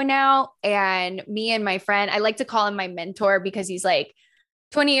 nights ago now. And me and my friend, I like to call him my mentor because he's like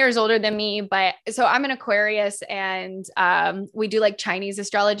 20 years older than me. But so I'm an Aquarius and we do like Chinese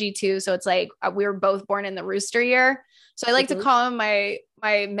astrology too. So it's like we were both born in the rooster year. So I like to Mm-hmm. call him my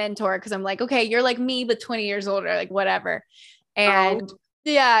mentor because I'm like, okay, you're like me, but 20 years older, like whatever. Oh, And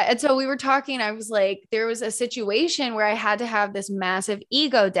yeah. And so we were talking. I was like, there was a situation where I had to have this massive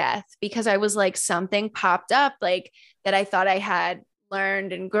ego death because I was like, something popped up like that I thought I had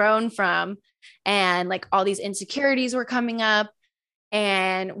learned and grown from. And like all these insecurities were coming up.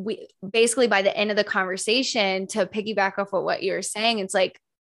 And we basically, by the end of the conversation, to piggyback off of what you were saying, it's like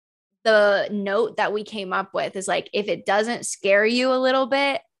the note that we came up with is like, if it doesn't scare you a little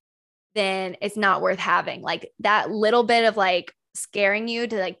bit, then it's not worth having. Like that little bit of like scaring you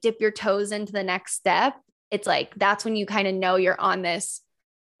to like dip your toes into the next step. It's like, that's when you kind of know you're on this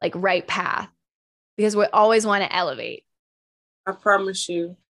like right path, because we always want to elevate. I promise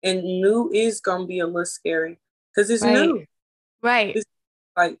you. And new is going to be a little scary because it's Right. new. Right. It's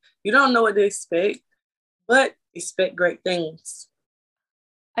like you don't know what to expect, but expect great things.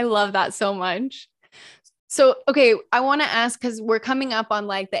 I love that so much. So, okay, I want to ask, because we're coming up on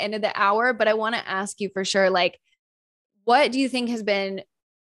like the end of the hour, but I want to ask you for sure, like, what do you think has been,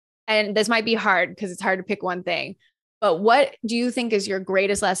 and this might be hard because it's hard to pick one thing, but what do you think is your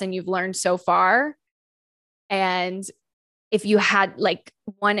greatest lesson you've learned so far? And if you had like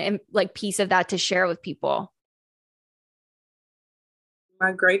one like piece of that to share with people.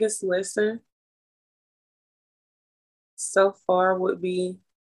 My greatest lesson so far would be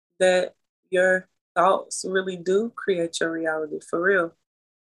that your thoughts really do create your reality for real.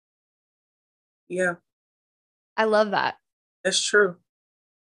 Yeah, I love that. that's true.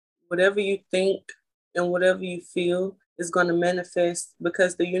 Whatever you think and whatever you feel is going to manifest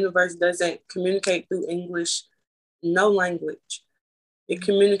because the universe doesn't communicate through English, no language. It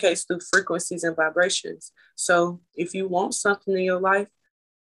communicates through frequencies and vibrations. So if you want something in your life,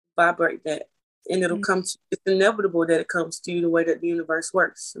 vibrate that. And it'll come to, it's inevitable that it comes to you the way that the universe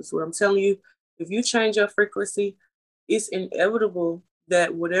works. That's what I'm telling you. If you change your frequency, it's inevitable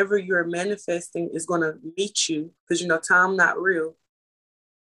that whatever you're manifesting is going to meet you because, you know, time not real.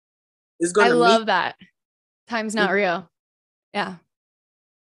 It's going I to love meet. that. Time's not real. Yeah.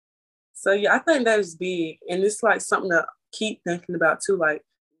 So, yeah, I think that is big. And it's like something to keep thinking about too. Like,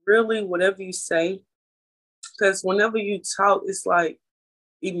 really, whatever you say, because whenever you talk, it's like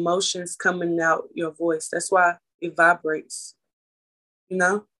emotions coming out your voice. That's why it vibrates, you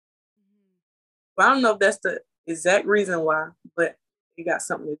know? But I don't know if that's the exact reason why, but it got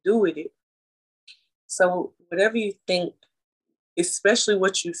something to do with it. So whatever you think, especially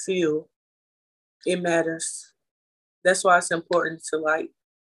what you feel, it matters. That's why it's important to like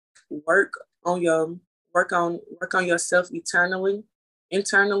work on your work on yourself internally,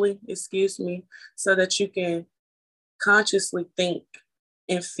 excuse me, so that you can consciously think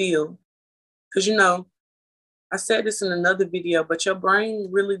and feel. Because you know, I said this in another video, but your brain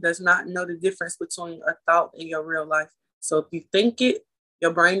really does not know the difference between a thought and your real life. So if you think it,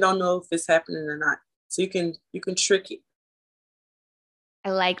 your brain don't know if it's happening or not. So you can trick it.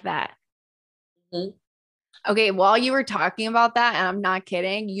 I like that. Mm-hmm. Okay, while you were talking about that, and I'm not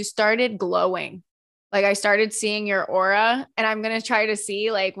kidding, you started glowing. Like I started seeing your aura, and I'm gonna try to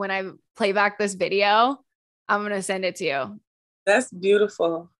see like when I play back this video, I'm gonna send it to you. That's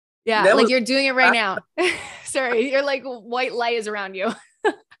beautiful. Yeah, That like was you're doing it right I, now. Sorry, you're like white light is around you.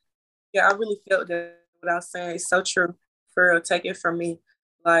 yeah, I really felt that what I was saying. It's so true. For real, take it from me.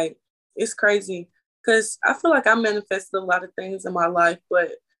 Like it's crazy because I feel like I manifested a lot of things in my life,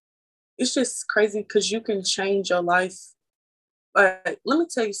 but it's just crazy because you can change your life. Like, let me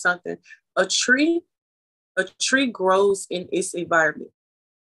tell you something. A tree, a tree grows in its environment,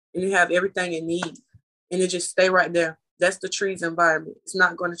 and you have everything it needs, and it just stay right there. That's the tree's environment. It's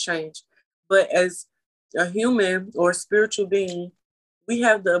not going to change. But as a human or a spiritual being, we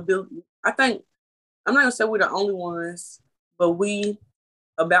have the ability. I think I'm not gonna say we're the only ones, but we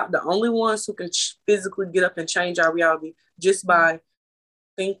about the only ones who can physically get up and change our reality just by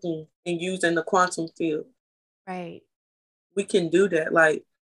thinking and using the quantum field. Right. We can do that. Like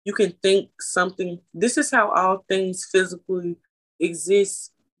you can think something. This is how all things physically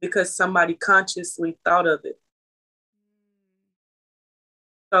exist because somebody consciously thought of it.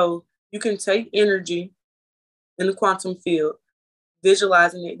 So you can take energy in the quantum field,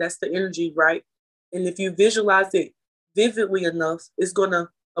 visualizing it, that's the energy, right? And if you visualize it vividly enough, it's gonna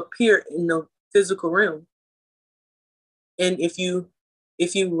appear in the physical realm. And if you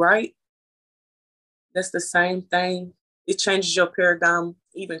write, that's the same thing. It changes your paradigm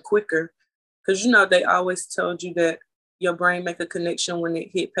even quicker. Cause you know they always told you that your brain make a connection when it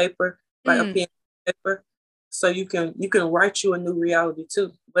hit paper, like a pen and paper. So you can write you a new reality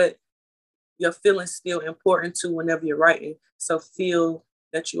too. But your feelings still important too whenever you're writing. So feel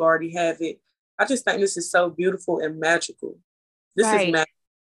that you already have it. I just think this is so beautiful and magical. This is Right. magic,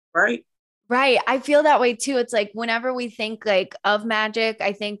 right? Right. I feel that way too. It's like whenever we think like of magic,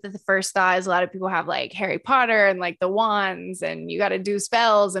 I think that the first thought is a lot of people have like Harry Potter and like the wands and you got to do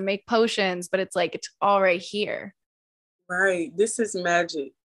spells and make potions, but it's like it's all right here. Right. This is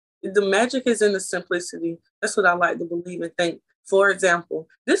magic. The magic is in the simplicity. That's what I like to believe and think. For example,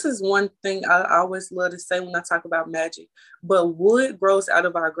 this is one thing I always love to say when I talk about magic, but wood grows out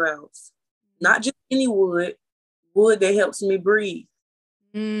of our grounds. Not just any wood, wood that helps me breathe,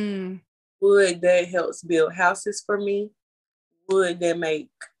 Mm. wood that helps build houses for me, wood that make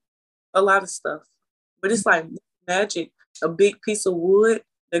a lot of stuff. But it's like magic, a big piece of wood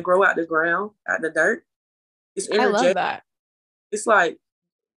that grow out the ground, out the dirt. It's I love energetic. that. It's like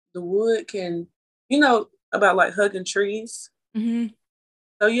the wood can, you know, about like hugging trees. Mm-hmm.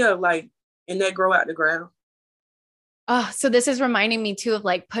 So yeah, like, and that grow out the ground. Oh, so this is reminding me too of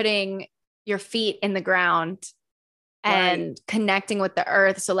like putting your feet in the ground and Right. connecting with the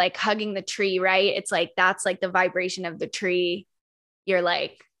earth. So like hugging the tree, right? It's like that's like the vibration of the tree. You're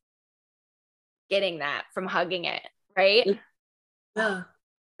like getting that from hugging it, right? Yeah,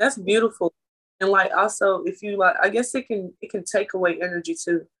 that's beautiful. And like also, if you like, I guess it can take away energy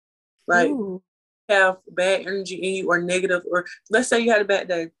too. Like Ooh. have bad energy in you or negative, or let's say you had a bad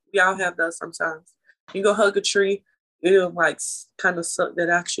day. We all have those sometimes. You go hug a tree, it'll like kind of suck that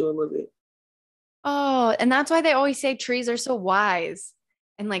out you a little bit. Oh, and that's why they always say trees are so wise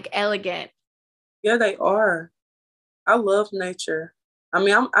and like elegant. Yeah, they are. I love nature. I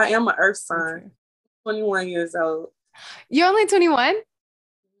mean, I am an earth Me sign, too. 21 years old. You're only 21?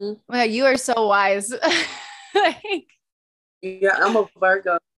 Mhm. Wow, you are so wise. Like, Yeah, I'm a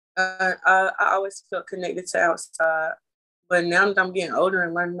Virgo. I always felt connected to outside, but now that I'm getting older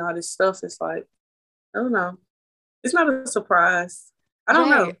and learning all this stuff, it's like I don't know. It's not a surprise. I don't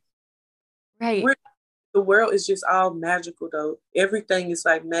know. right, right. We're, the world is just all magical though. Everything is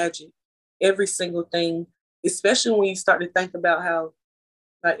like magic. Every single thing, especially when you start to think about how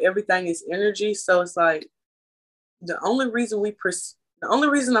like everything is energy. So it's like the only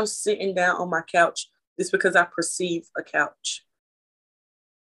reason I'm sitting down on my couch is because I perceive a couch,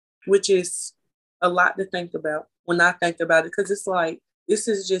 which is a lot to think about when I think about it. Because it's like this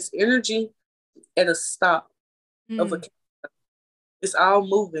is just energy at a stop of a. Mm, It's all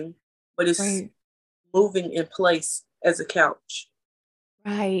moving, but it's right, moving in place as a couch.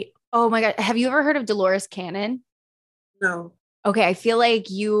 right. Oh my God. Have you ever heard of Dolores Cannon? No. Okay, I feel like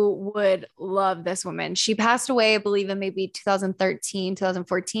you would love this woman. She passed away, I believe, in maybe 2013,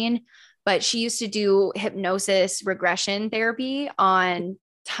 2014, but she used to do hypnosis regression therapy on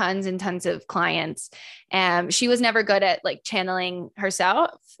tons and tons of clients. And she was never good at like channeling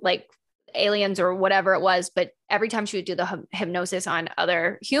herself, like aliens or whatever it was, but every time she would do the hypnosis on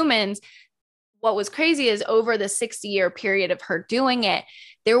other humans, what was crazy is over the 60-year period of her doing it,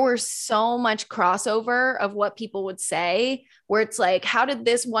 there were so much crossover of what people would say, where it's like, how did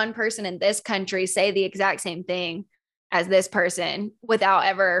this one person in this country say the exact same thing as this person without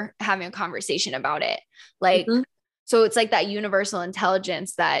ever having a conversation about it? Like, Mm-hmm. so it's like that universal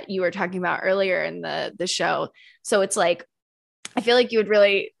intelligence that you were talking about earlier in the show. So it's like, I feel like you would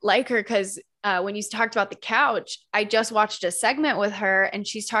really like her because when you talked about the couch, I just watched a segment with her and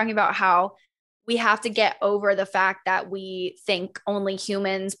she's talking about how we have to get over the fact that we think only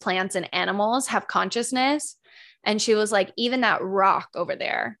humans, plants, and animals have consciousness. And she was like, even that rock over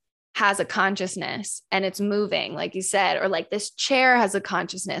there has a consciousness and it's moving, like you said, or like this chair has a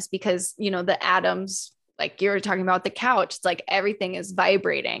consciousness because, you know, the atoms, like you were talking about the couch, it's like everything is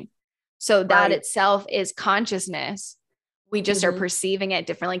vibrating. So that Right. itself is consciousness. We just are Mm-hmm. perceiving it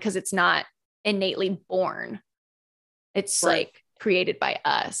differently because it's not innately born. It's Right. like created by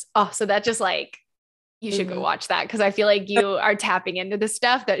us. Oh, so that just like you should go Mm-hmm. watch that because I feel like you are tapping into the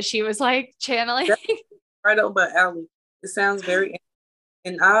stuff that she was like channeling. That's right up my alley. It sounds very,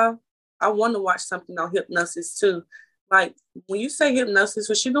 and I want to watch something on hypnosis too. Like when you say hypnosis,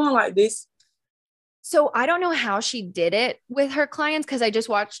 was she doing like this? So I don't know how she did it with her clients because I just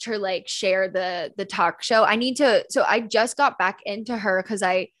watched her like share the talk show. I need to, so I just got back into her because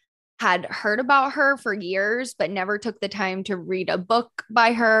I had heard about her for years, but never took the time to read a book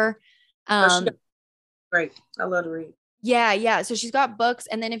by her. Oh, she got Um, great. I love to read. Yeah, yeah. So she's got books,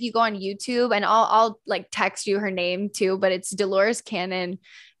 and then if you go on YouTube, and I'll like text you her name too, but it's Dolores Cannon,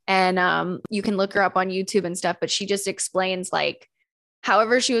 and you can look her up on YouTube and stuff. But she just explains like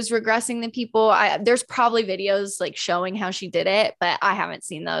however she was regressing the people. There's probably videos like showing how she did it, but I haven't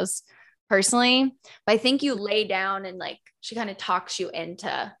seen those personally. But I think you lay down and like she kind of talks you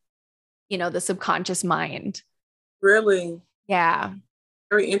into, you know, the subconscious mind. Really, Yeah.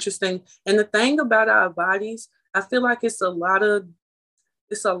 very interesting. And the thing about our bodies, I feel like it's a lot of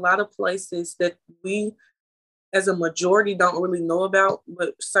places that we as a majority don't really know about,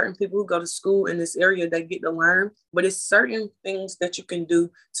 but certain people who go to school in this area, they get to learn. But it's certain things that you can do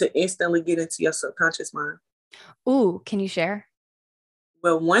to instantly get into your subconscious mind. Ooh, can you share?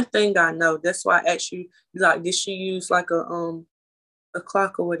 Well, one thing I know, that's why I asked you, like, did she use like a a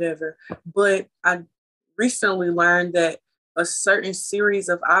clock or whatever. But I recently learned that a certain series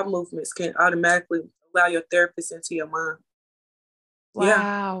of eye movements can automatically allow your therapist into your mind. Yeah.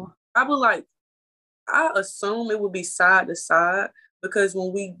 Wow. I assume it would be side to side because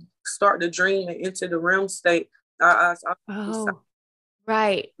when we start to dream and enter the REM state, our eyes are Oh,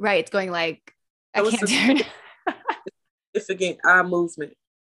 right. It's going like, I so it's can't a do it. significant eye movement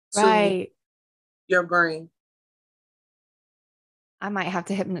to Right. your brain. I might have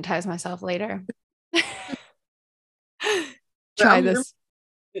to hypnotize myself later. But Try I'm really this.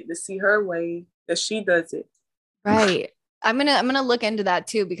 excited to see her way that she does it. Right. I'm gonna look into that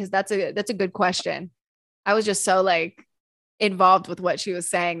too, because that's a good question. I was just so like involved with what she was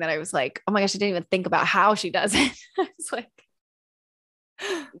saying that I was like, oh my gosh, I didn't even think about how she does it. It's like,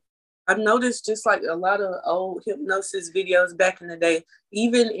 I've noticed just like a lot of old hypnosis videos back in the day,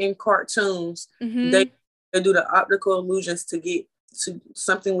 even in cartoons, mm-hmm. they do the optical illusions to get to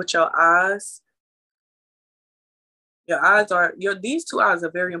something with your eyes. Your eyes are these two eyes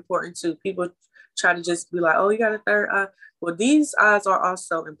are very important too. People try to just be like, oh, you got a third eye. Well, these eyes are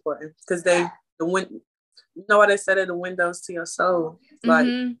also important because you know what they said, are the windows to your soul. Like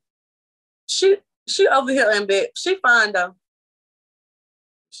Mm-hmm. she over here in bed. She fine though.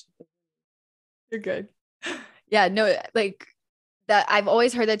 You're good. Yeah, no, like that. I've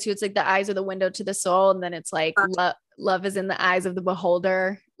always heard that too. It's like the eyes are the window to the soul, and then it's like love is in the eyes of the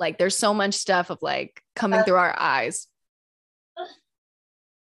beholder. Like there's so much stuff of like coming through our eyes.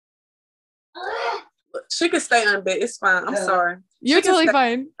 She can stay on bed. It's fine. I'm sorry. You're totally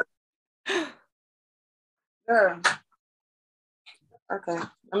fine. Girl. Okay.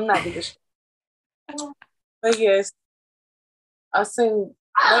 I'm not the But yes, I've seen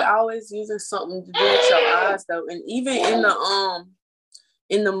they always using something to do with your eyes though. And even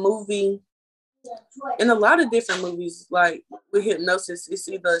in the movie, in a lot of different movies, like with hypnosis, it's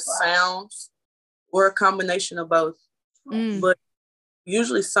either sounds or a combination of both. But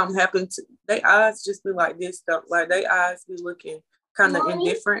usually something happens to their eyes just be like this stuff. Like their eyes be looking kind of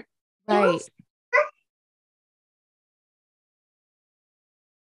indifferent. Right.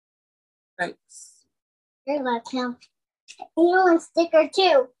 Thanks. You're welcome. You want a sticker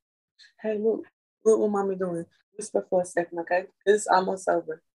too. Hey, look what mommy doing. Whisper for a second, okay? It's almost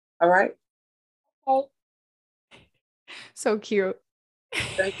over. All right? Okay. So cute.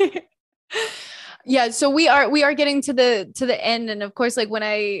 Thank you. Yeah, so we are getting to the end, and of course, like when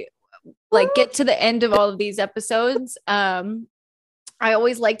I like get to the end of all of these episodes, I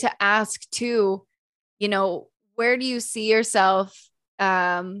always like to ask too, where do you see yourself,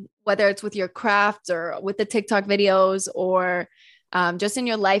 whether it's with your crafts or with the TikTok videos or just in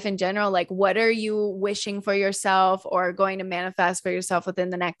your life in general, like what are you wishing for yourself or going to manifest for yourself within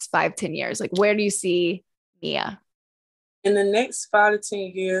the next 5-10 years? Like where do you see Mia? In the next 5 to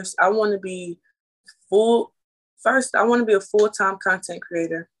 10 years, I want to be I want to be a full-time content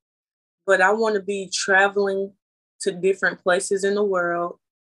creator, but I want to be traveling to different places in the world,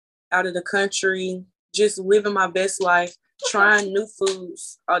 out of the country, just living my best life, trying new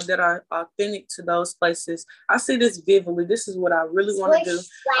foods that are authentic to those places. I see this vividly. This is what I really want to do.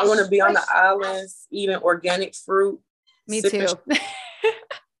 I want to be on the islands, eating organic fruit. Me too.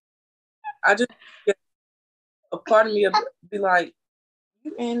 I just, a part of me will be like,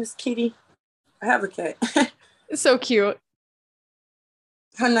 you and this kitty? I have a cat. So cute.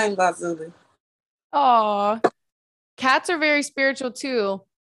 Her name's Lazuli. Aw. Cats are very spiritual too.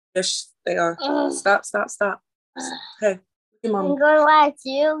 Yes, they are. Stop. Hey, look at mommy. Go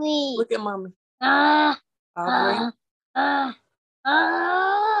Lazuli. Look at mommy. Aubrey.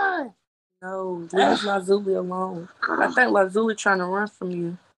 No, leave Lazuli alone. I think Lazuli trying to run from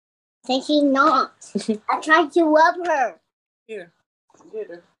you. Think she's not. I tried to rub her. Here, get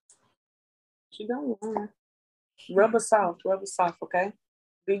her. She don't run. Rub her soft, okay?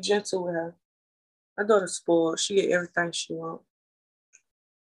 Be gentle with her. My daughter's spoiled. She get everything she wants.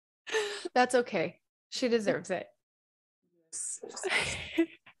 That's okay. She deserves it.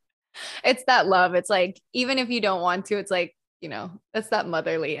 It's that love. It's like, even if you don't want to, it's like, that's that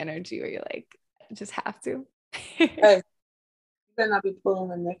motherly energy where you're like, I just have to. Hey, you better not be pulling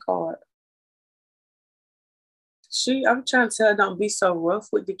her neck hard. I'm trying to tell her, don't be so rough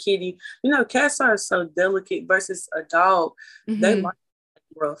with the kitty. Cats are so delicate versus a dog. Mm-hmm. They like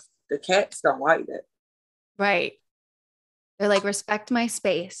rough. The cats don't like that. Right. They're like, respect my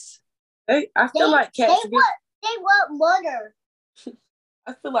space. I feel like cats they want mother.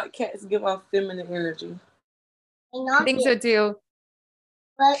 I feel like cats give off feminine energy. I think so too.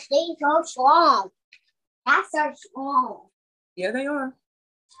 But they're so strong. Cats are strong. Yeah, they are.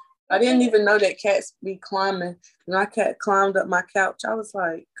 I didn't even know that cats be climbing. When my cat climbed up my couch, I was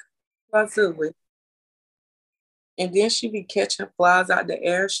like, absolutely. And then she be catching flies out the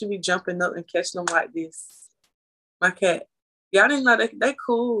air. She be jumping up and catching them like this. My cat. Y'all didn't know they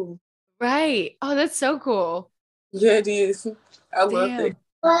cool. Right. Oh, that's so cool. Yeah, it is. I love it.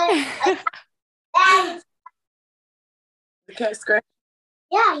 But The cat scratch.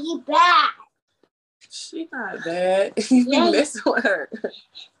 yeah, he bad. She not bad. You be messing with her.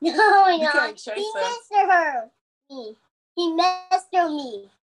 No, You no. can't chase He her. messed her. He messed with me.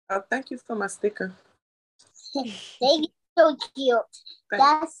 Oh, thank you for my sticker. They so cute.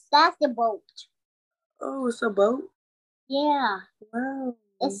 Thanks. That's the boat. Oh, it's a boat? Yeah. Wow.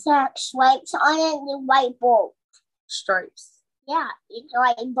 It's stripes on it, the white boat. Stripes. Yeah, it's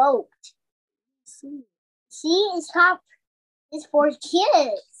like a boat. See. See, it's for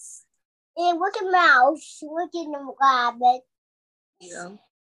kids. And look at mouse. Look at the rabbit. Yeah.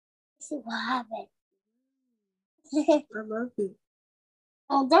 See what happened. I love it.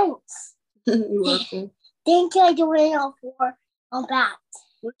 Oh, thanks. You're welcome. Thank you. I do it all for that.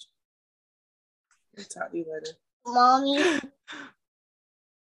 Which? I'll talk to you later. Mommy.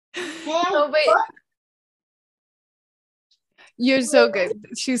 Oh, but you're so good.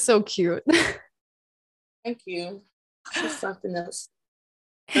 She's so cute. Thank you. She's something else.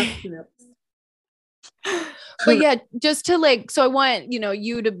 Something else. But yeah, just to like, so I want,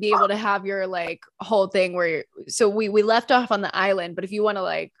 you to be able to have your like whole thing where so we left off on the island, but if you want to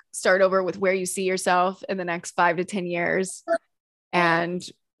like start over with where you see yourself in the next 5 to 10 years and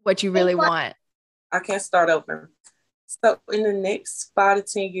what you really want. I can't start over. So in the next 5 to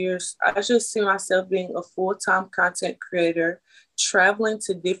 10 years, I just see myself being a full-time content creator, traveling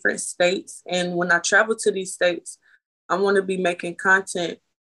to different states. And when I travel to these states, I want to be making content.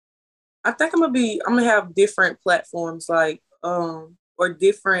 I think I'm gonna have different platforms or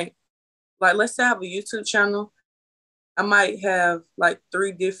different, like let's say I have a YouTube channel. I might have like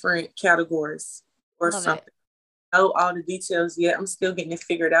 3 different categories or Love something. it. I don't know all the details yet. I'm still getting it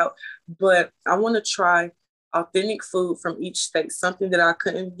figured out, but I want to try authentic food from each state, something that I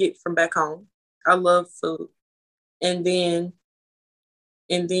couldn't get from back home. I love food. And then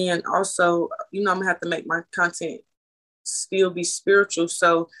also, I'm gonna have to make my content still be spiritual.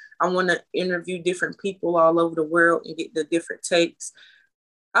 So I want to interview different people all over the world and get the different takes.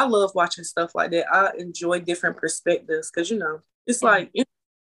 I love watching stuff like that. I enjoy different perspectives because it's like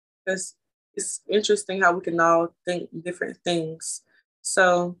it's interesting how we can all think different things.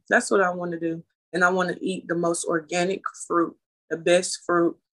 So that's what I want to do. And I want to eat the most organic fruit, the best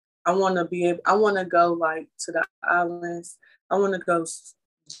fruit. I want to go like to the islands. I want to go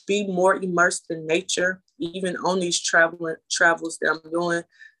be more immersed in nature, even on these travels that I'm doing.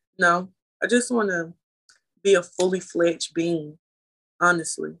 No, I just want to be a fully fledged being,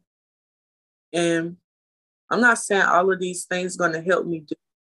 honestly. And I'm not saying all of these things going to help me do,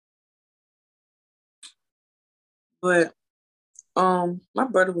 but my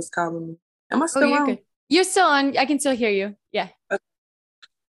brother was calling me. Am I still you're on? good. You're still on. I can still hear you. Yeah. Okay.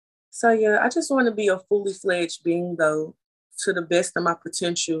 So yeah, I just want to be a fully fledged being though, to the best of my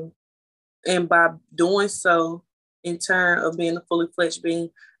potential. And by doing so, in turn of being a fully fledged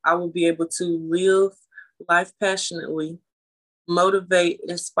being, I will be able to live life passionately, motivate,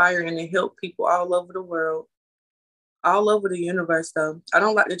 inspire, and help people all over the world, all over the universe though. I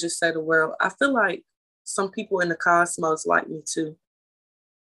don't like to just say the world. I feel like some people in the cosmos like me too,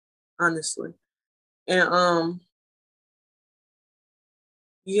 honestly. And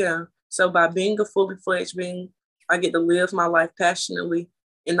yeah. So by being a fully fledged being, I get to live my life passionately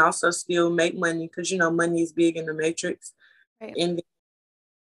and also still make money because money is big in the matrix. Right. And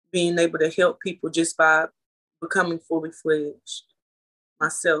being able to help people just by becoming fully fledged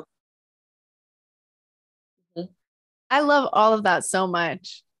myself. Mm-hmm. I love all of that so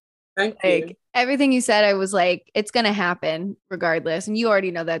much. Thank Like you. everything you said, I was like, it's gonna happen regardless. And you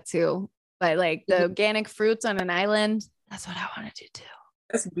already know that too. But like the organic fruits on an island, that's what I want to do too.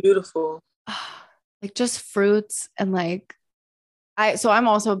 That's beautiful. Like just fruits and like so I'm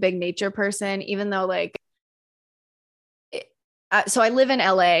also a big nature person, even though like so I live in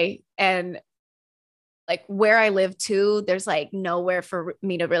LA and like where I live too, there's like nowhere for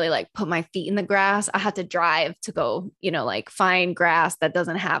me to really like put my feet in the grass. I have to drive to go, like find grass that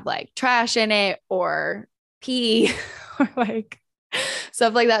doesn't have like trash in it or pee or like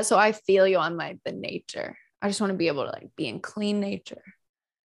stuff like that. So I feel you on the nature. I just want to be able to like be in clean nature.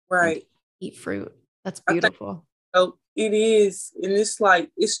 Right. Eat fruit. That's beautiful. So it is. And it's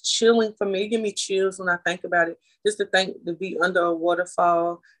like, it's chilling for me. It gives me chills when I think about it. Just to be under a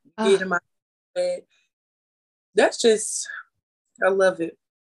waterfall, get in my bed. That's just, I love it.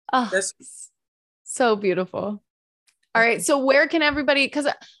 Oh, That's so beautiful. All right. So where can everybody, because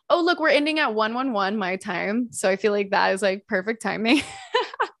oh look, we're ending at 111 my time. So I feel like that is like perfect timing.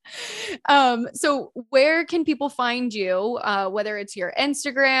 So where can people find you? Whether it's your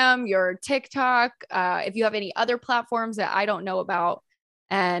Instagram, your TikTok, if you have any other platforms that I don't know about,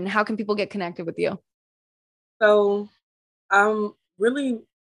 and how can people get connected with you? so I'm really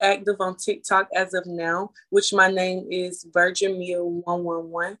active on TikTok as of now, which my name is Virgin Mia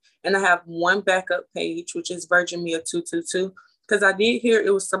 111. And I have one backup page, which is Virgin Mia 222. Because I did hear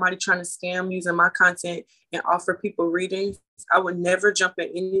it was somebody trying to scam using my content and offer people readings. I would never jump in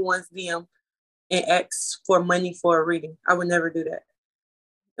anyone's DM and ask for money for a reading. I would never do that.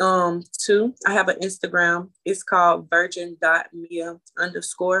 Two, I have an Instagram. It's called virgin.mia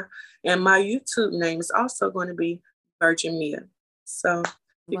underscore. And my YouTube name is also going to be Virgin Mia. So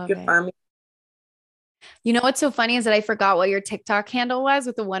you Love can it. find me. You know what's so funny is that I forgot what your TikTok handle was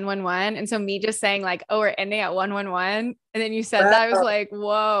with the 111. And so me just saying like, oh, we're ending at 111. And then you said that, I was Wow. like,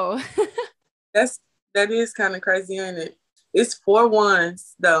 whoa. That is kind of crazy, ain't it? It's 4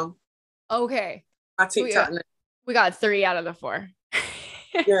 1s though. Okay. My TikTok name. We got 3 out of the 4.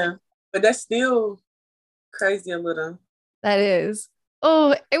 Yeah. But that's still crazy a little. That is.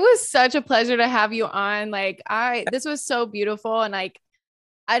 Oh, it was such a pleasure to have you on. Like this was so beautiful. And like,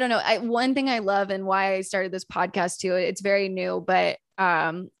 I don't know. One thing I love and why I started this podcast too, it's very new, but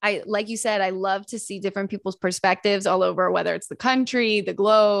I, like you said, I love to see different people's perspectives all over, whether it's the country, the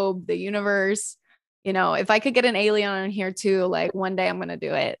globe, the universe. You know, if I could get an alien on here too, like one day I'm going to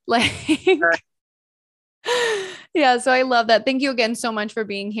do it. Like, Right. yeah. So I love that. Thank you again so much for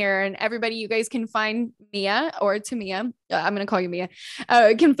being here. And everybody, you guys can find Mia or Tamia. I'm going to call you Mia.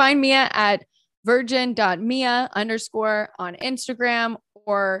 You can find Mia at virgin.mia underscore on Instagram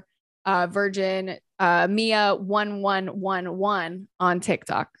or virgin Mia 1111 on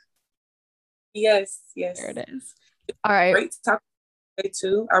TikTok. Yes. There it is. All right. Great talking today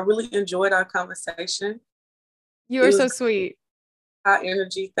too. I really enjoyed our conversation. You are so sweet. High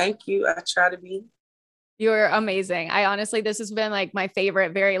energy. Thank you. I try to be. You're amazing. I honestly, this has been like my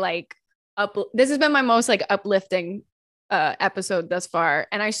favorite, very like this has been my most like uplifting episode thus far.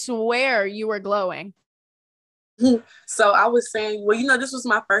 And I swear you were glowing. So I was saying, well, this was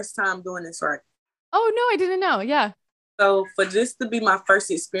my first time doing this, right? Oh, no, I didn't know. Yeah. So for this to be my first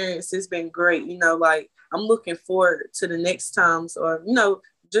experience, it's been great. Like I'm looking forward to the next times or,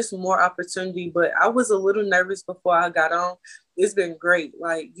 just more opportunity. But I was a little nervous before I got on. It's been great.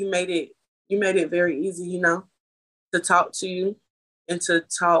 Like you made it very easy, to talk to you and to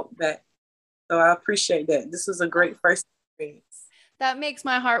talk back. So I appreciate that. This was a great first experience. That makes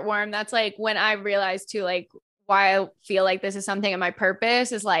my heart warm. That's like when I realized too, like why I feel like this is something in my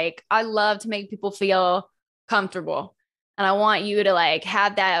purpose is like, I love to make people feel comfortable. And I want you to like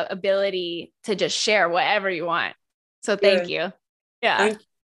have that ability to just share whatever you want. So thank you. Yeah. Thank you.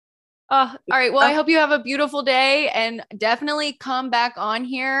 Oh, all right. Well, I hope you have a beautiful day and definitely come back on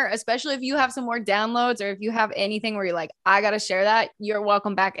here, especially if you have some more downloads or if you have anything where you're like, I got to share that. You're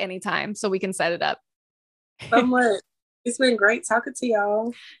welcome back anytime so we can set it up. So much. It's been great talking to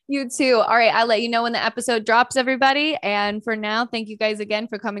y'all. You too. All right. I'll let you know when the episode drops, everybody. And for now, thank you guys again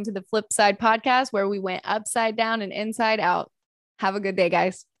for coming to the Flip Side Podcast where we went upside down and inside out. Have a good day,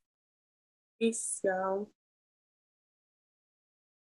 guys. Peace, y'all.